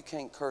yourself, but you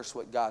can't curse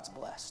what God's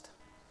blessed.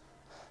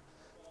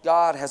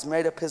 God has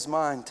made up His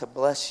mind to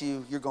bless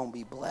you. You're going to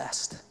be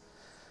blessed.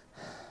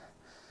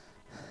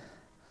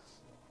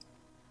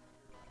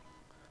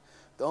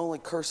 The only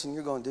cursing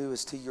you're going to do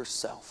is to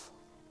yourself.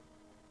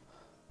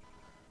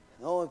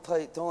 The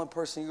only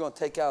person you're going to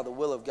take out of the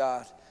will of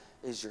God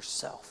is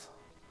yourself.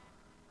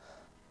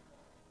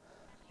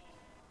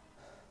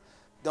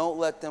 Don't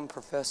let them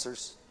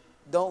professors,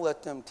 don't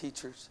let them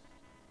teachers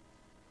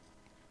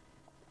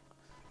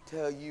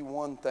tell you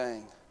one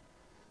thing.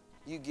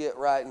 You get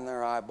right in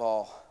their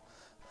eyeball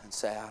and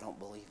say, I don't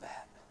believe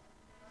that.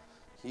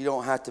 You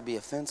don't have to be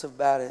offensive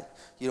about it.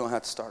 You don't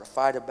have to start a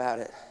fight about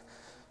it.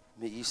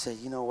 But you say,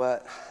 you know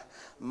what?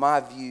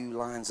 My view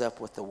lines up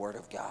with the Word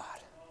of God.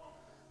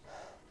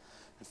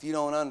 If you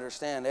don't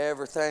understand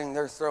everything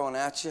they're throwing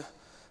at you,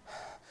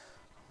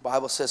 the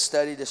Bible says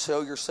study to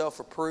show yourself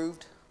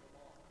approved.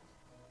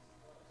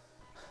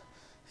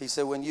 He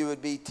said when you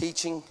would be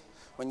teaching,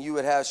 when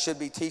you should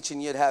be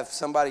teaching, you'd have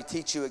somebody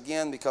teach you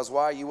again, because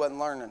why? You wasn't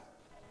learning.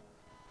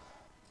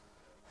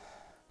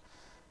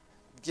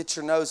 Get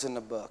your nose in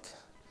the book.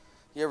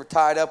 You ever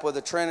tied up with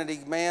a Trinity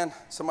man?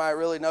 Somebody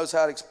really knows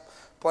how to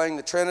explain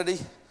the Trinity?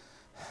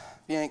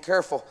 If you ain't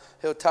careful,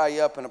 he'll tie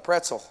you up in a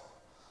pretzel.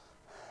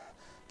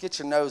 Get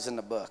your nose in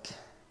the book.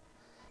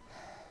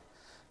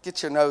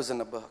 Get your nose in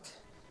the book.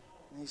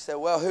 And you say,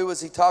 well, who was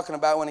he talking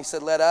about when he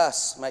said, let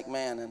us make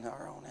man in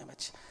our own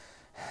image?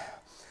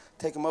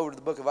 Take him over to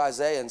the book of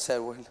Isaiah and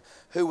said,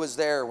 who was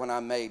there when I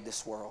made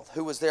this world?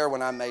 Who was there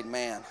when I made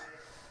man?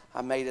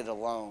 I made it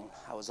alone.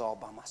 I was all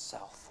by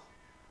myself.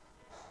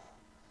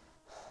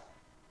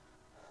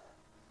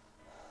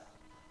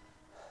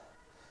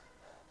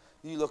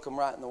 You look them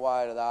right in the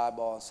white of the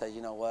eyeball and say,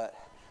 you know what?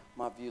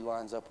 My view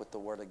lines up with the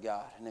Word of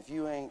God. And if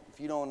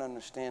you don't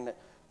understand it,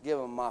 give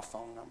them my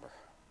phone number.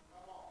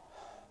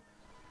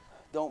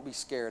 Don't be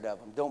scared of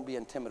them. Don't be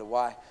intimidated.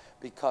 Why?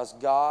 Because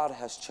God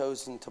has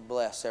chosen to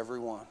bless every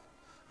one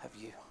of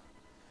you.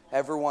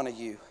 Every one of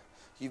you.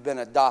 You've been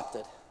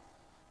adopted.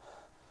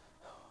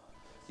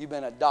 You've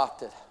been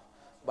adopted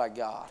by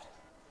God.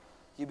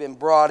 You've been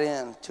brought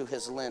into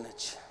His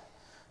lineage.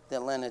 The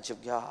lineage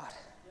of God.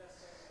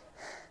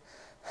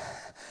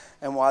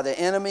 And while the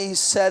enemy's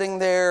sitting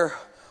there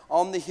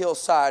on the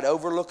hillside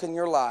overlooking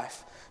your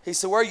life, he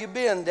said, where you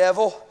been,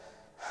 devil?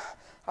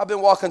 I've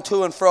been walking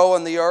to and fro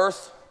in the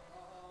earth.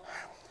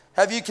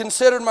 Have you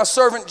considered my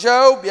servant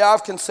Job? Yeah,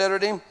 I've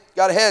considered him.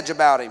 Got a hedge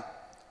about him.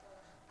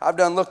 I've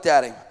done looked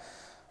at him.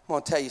 I'm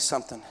going to tell you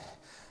something.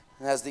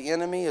 And as the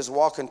enemy is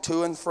walking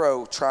to and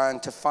fro trying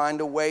to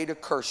find a way to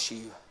curse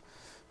you,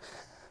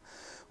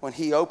 when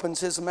he opens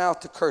his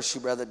mouth to curse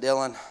you, Brother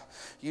Dylan,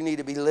 you need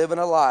to be living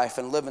a life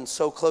and living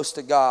so close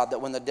to God that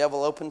when the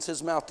devil opens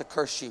his mouth to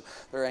curse you,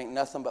 there ain't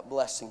nothing but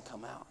blessing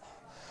come out.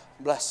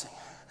 Blessing.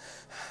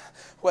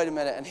 Wait a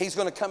minute, and he's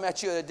going to come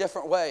at you in a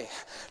different way.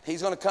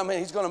 He's going to come in,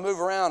 he's going to move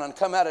around and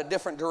come out a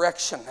different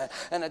direction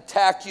and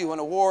attack you in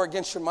a war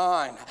against your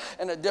mind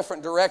in a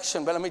different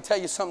direction. But let me tell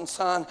you something,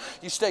 son.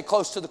 You stay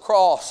close to the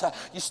cross.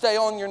 You stay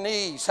on your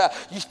knees.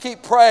 You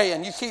keep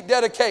praying. You keep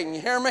dedicating.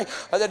 You hear me?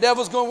 The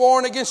devil's going to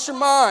warn against your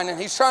mind, and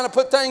he's trying to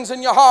put things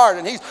in your heart,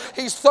 and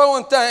he's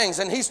throwing things,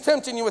 and he's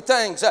tempting you with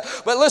things.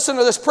 But listen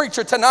to this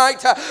preacher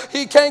tonight.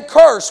 He can't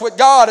curse what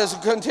God has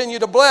continued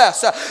to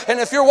bless. And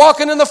if you're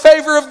walking in the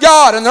favor of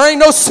God, and there ain't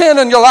no sin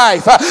in your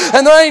life,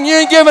 and you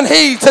ain't giving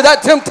heed to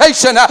that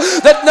temptation,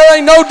 that there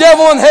ain't no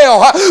devil in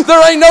hell,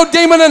 there ain't no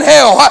demon in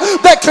hell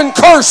that can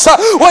curse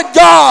what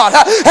God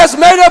has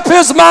made up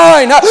His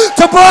mind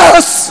to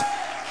bless.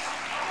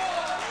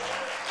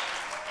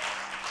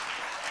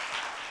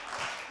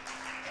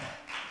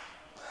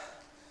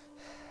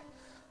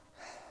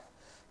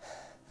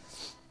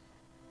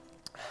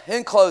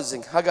 In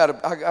closing, I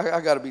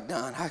gotta be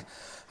done.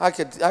 I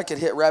could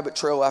hit rabbit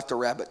trail after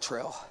rabbit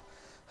trail.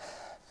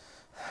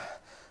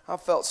 I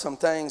felt some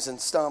things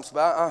and stumps,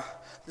 but I'm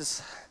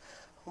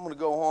going to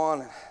go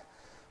on.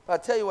 But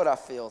I tell you what I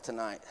feel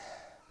tonight.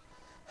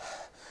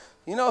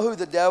 You know who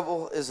the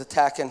devil is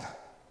attacking?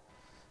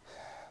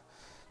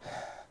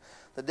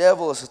 The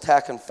devil is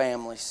attacking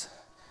families.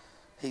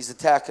 He's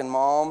attacking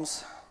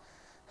moms.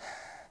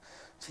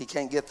 If he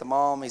can't get the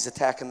mom, he's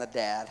attacking the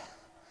dad.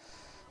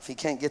 If he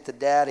can't get the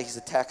dad, he's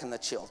attacking the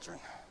children.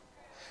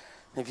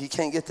 If he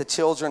can't get the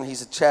children,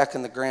 he's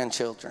attacking the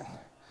grandchildren.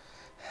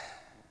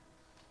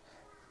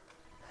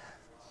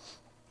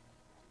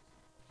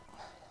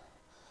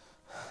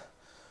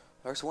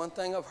 There's one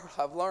thing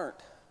I've learned,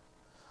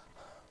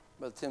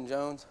 Brother Tim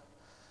Jones,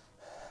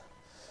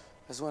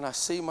 is when I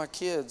see my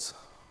kids,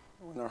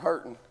 when they're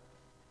hurting,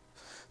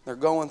 they're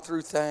going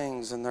through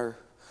things and they're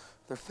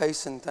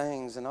facing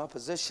things in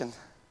opposition.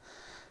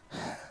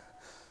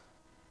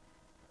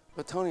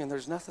 But Tony, and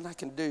there's nothing I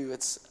can do.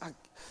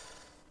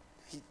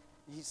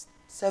 He's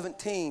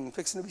 17,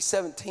 fixing to be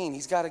 17.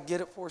 He's got to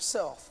get it for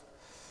himself.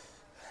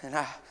 And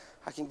I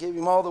can give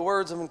him all the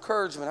words of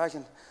encouragement.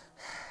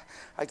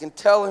 I can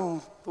tell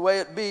him the way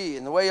it be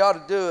and the way he ought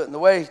to do it and the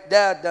way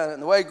Dad done it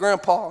and the way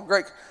Grandpa and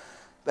Great.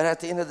 But at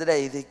the end of the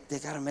day, they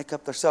got to make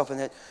up themselves.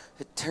 And it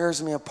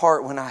tears me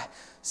apart when I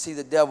see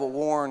the devil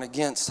warring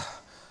against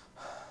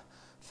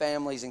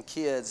families and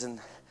kids. And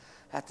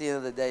at the end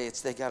of the day,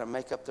 they got to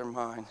make up their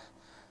mind.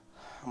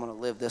 I'm going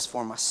to live this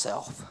for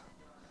myself.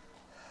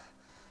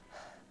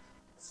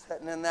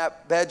 Sitting in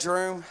that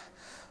bedroom,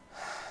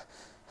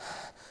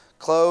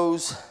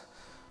 clothes.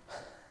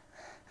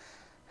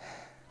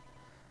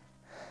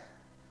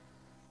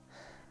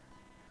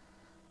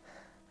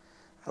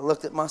 I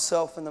looked at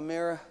myself in the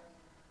mirror,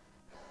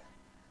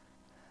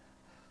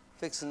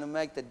 fixing to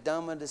make the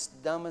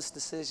dumbest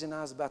decision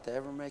I was about to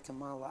ever make in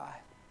my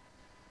life.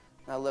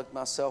 And I looked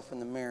myself in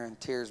the mirror and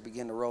tears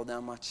began to roll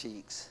down my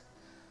cheeks.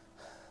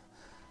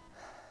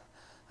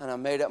 And I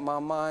made up my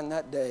mind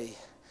that day,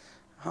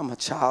 I'm a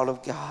child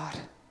of God.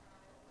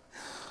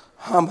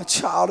 I'm a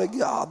child of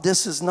God.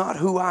 This is not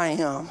who I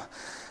am.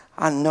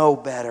 I know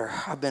better.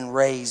 I've been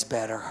raised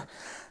better.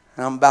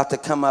 And I'm about to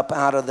come up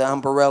out of the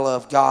umbrella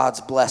of God's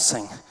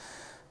blessing.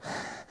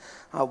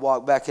 I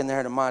walked back in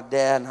there to my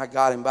dad, and I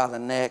got him by the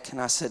neck,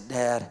 and I said,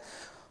 Dad,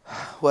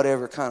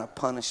 whatever kind of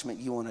punishment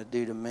you want to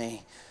do to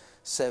me,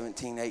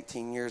 17,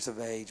 18 years of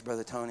age,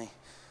 Brother Tony,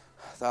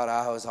 I thought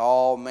I was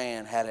all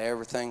man, had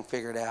everything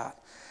figured out.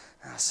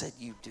 And I said,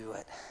 you do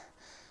it.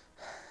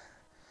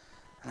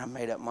 And I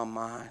made up my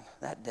mind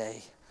that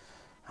day,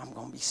 I'm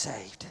going to be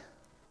saved.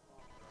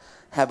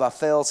 Have I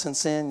failed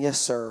since then? Yes,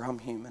 sir. I'm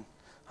human.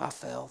 I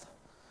failed.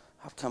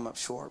 I've come up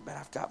short, but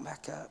I've got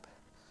back up.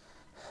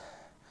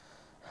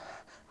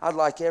 I'd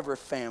like every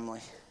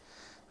family.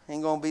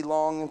 Ain't going to be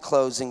long in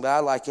closing, but I'd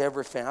like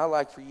every family. I'd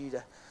like for you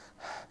to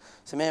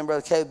say, man,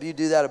 Brother Kaleb, you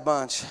do that a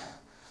bunch.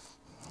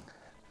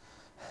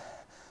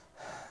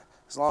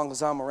 As long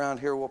as I'm around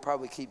here, we'll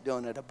probably keep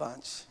doing it a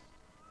bunch.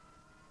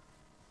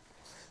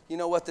 You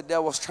know what the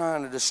devil's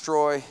trying to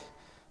destroy?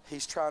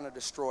 He's trying to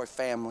destroy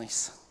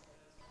families.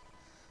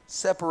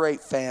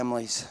 Separate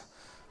families.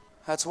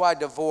 That's why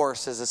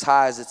divorce is as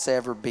high as it's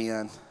ever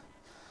been.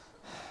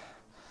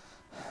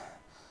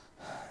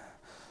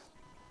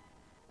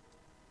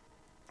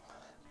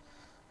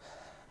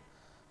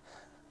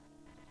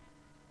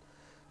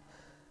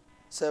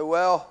 So,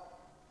 well,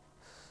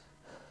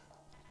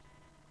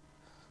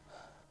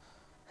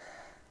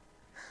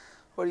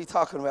 what are you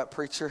talking about,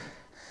 preacher?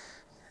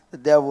 The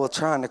devil is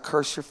trying to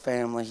curse your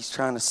family. He's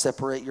trying to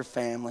separate your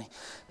family.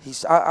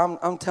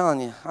 I'm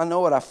telling you, I know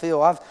what I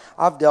feel.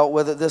 I've dealt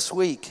with it this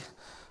week.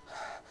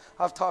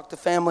 I've talked to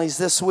families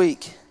this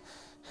week.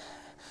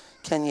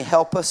 Can you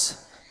help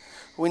us?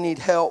 We need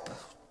help.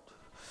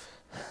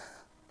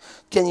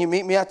 Can you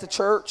meet me at the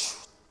church?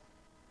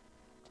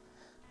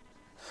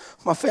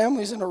 My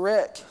family's in a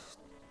wreck.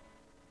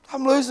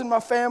 I'm losing my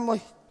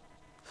family.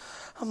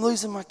 I'm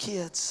losing my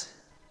kids.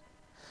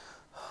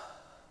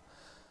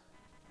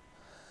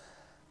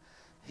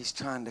 He's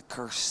trying to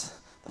curse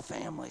the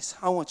families.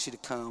 I want you to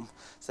come.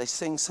 As they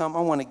sing some, I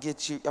want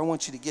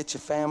you to get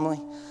your family.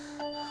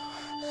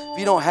 If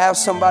you don't have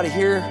somebody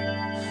here,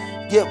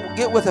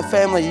 get with a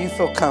family you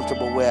feel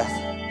comfortable with.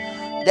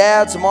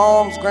 Dads,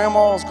 moms,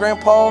 grandmas,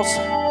 grandpas.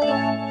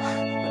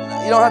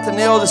 You don't have to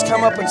kneel, just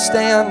come up and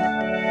stand.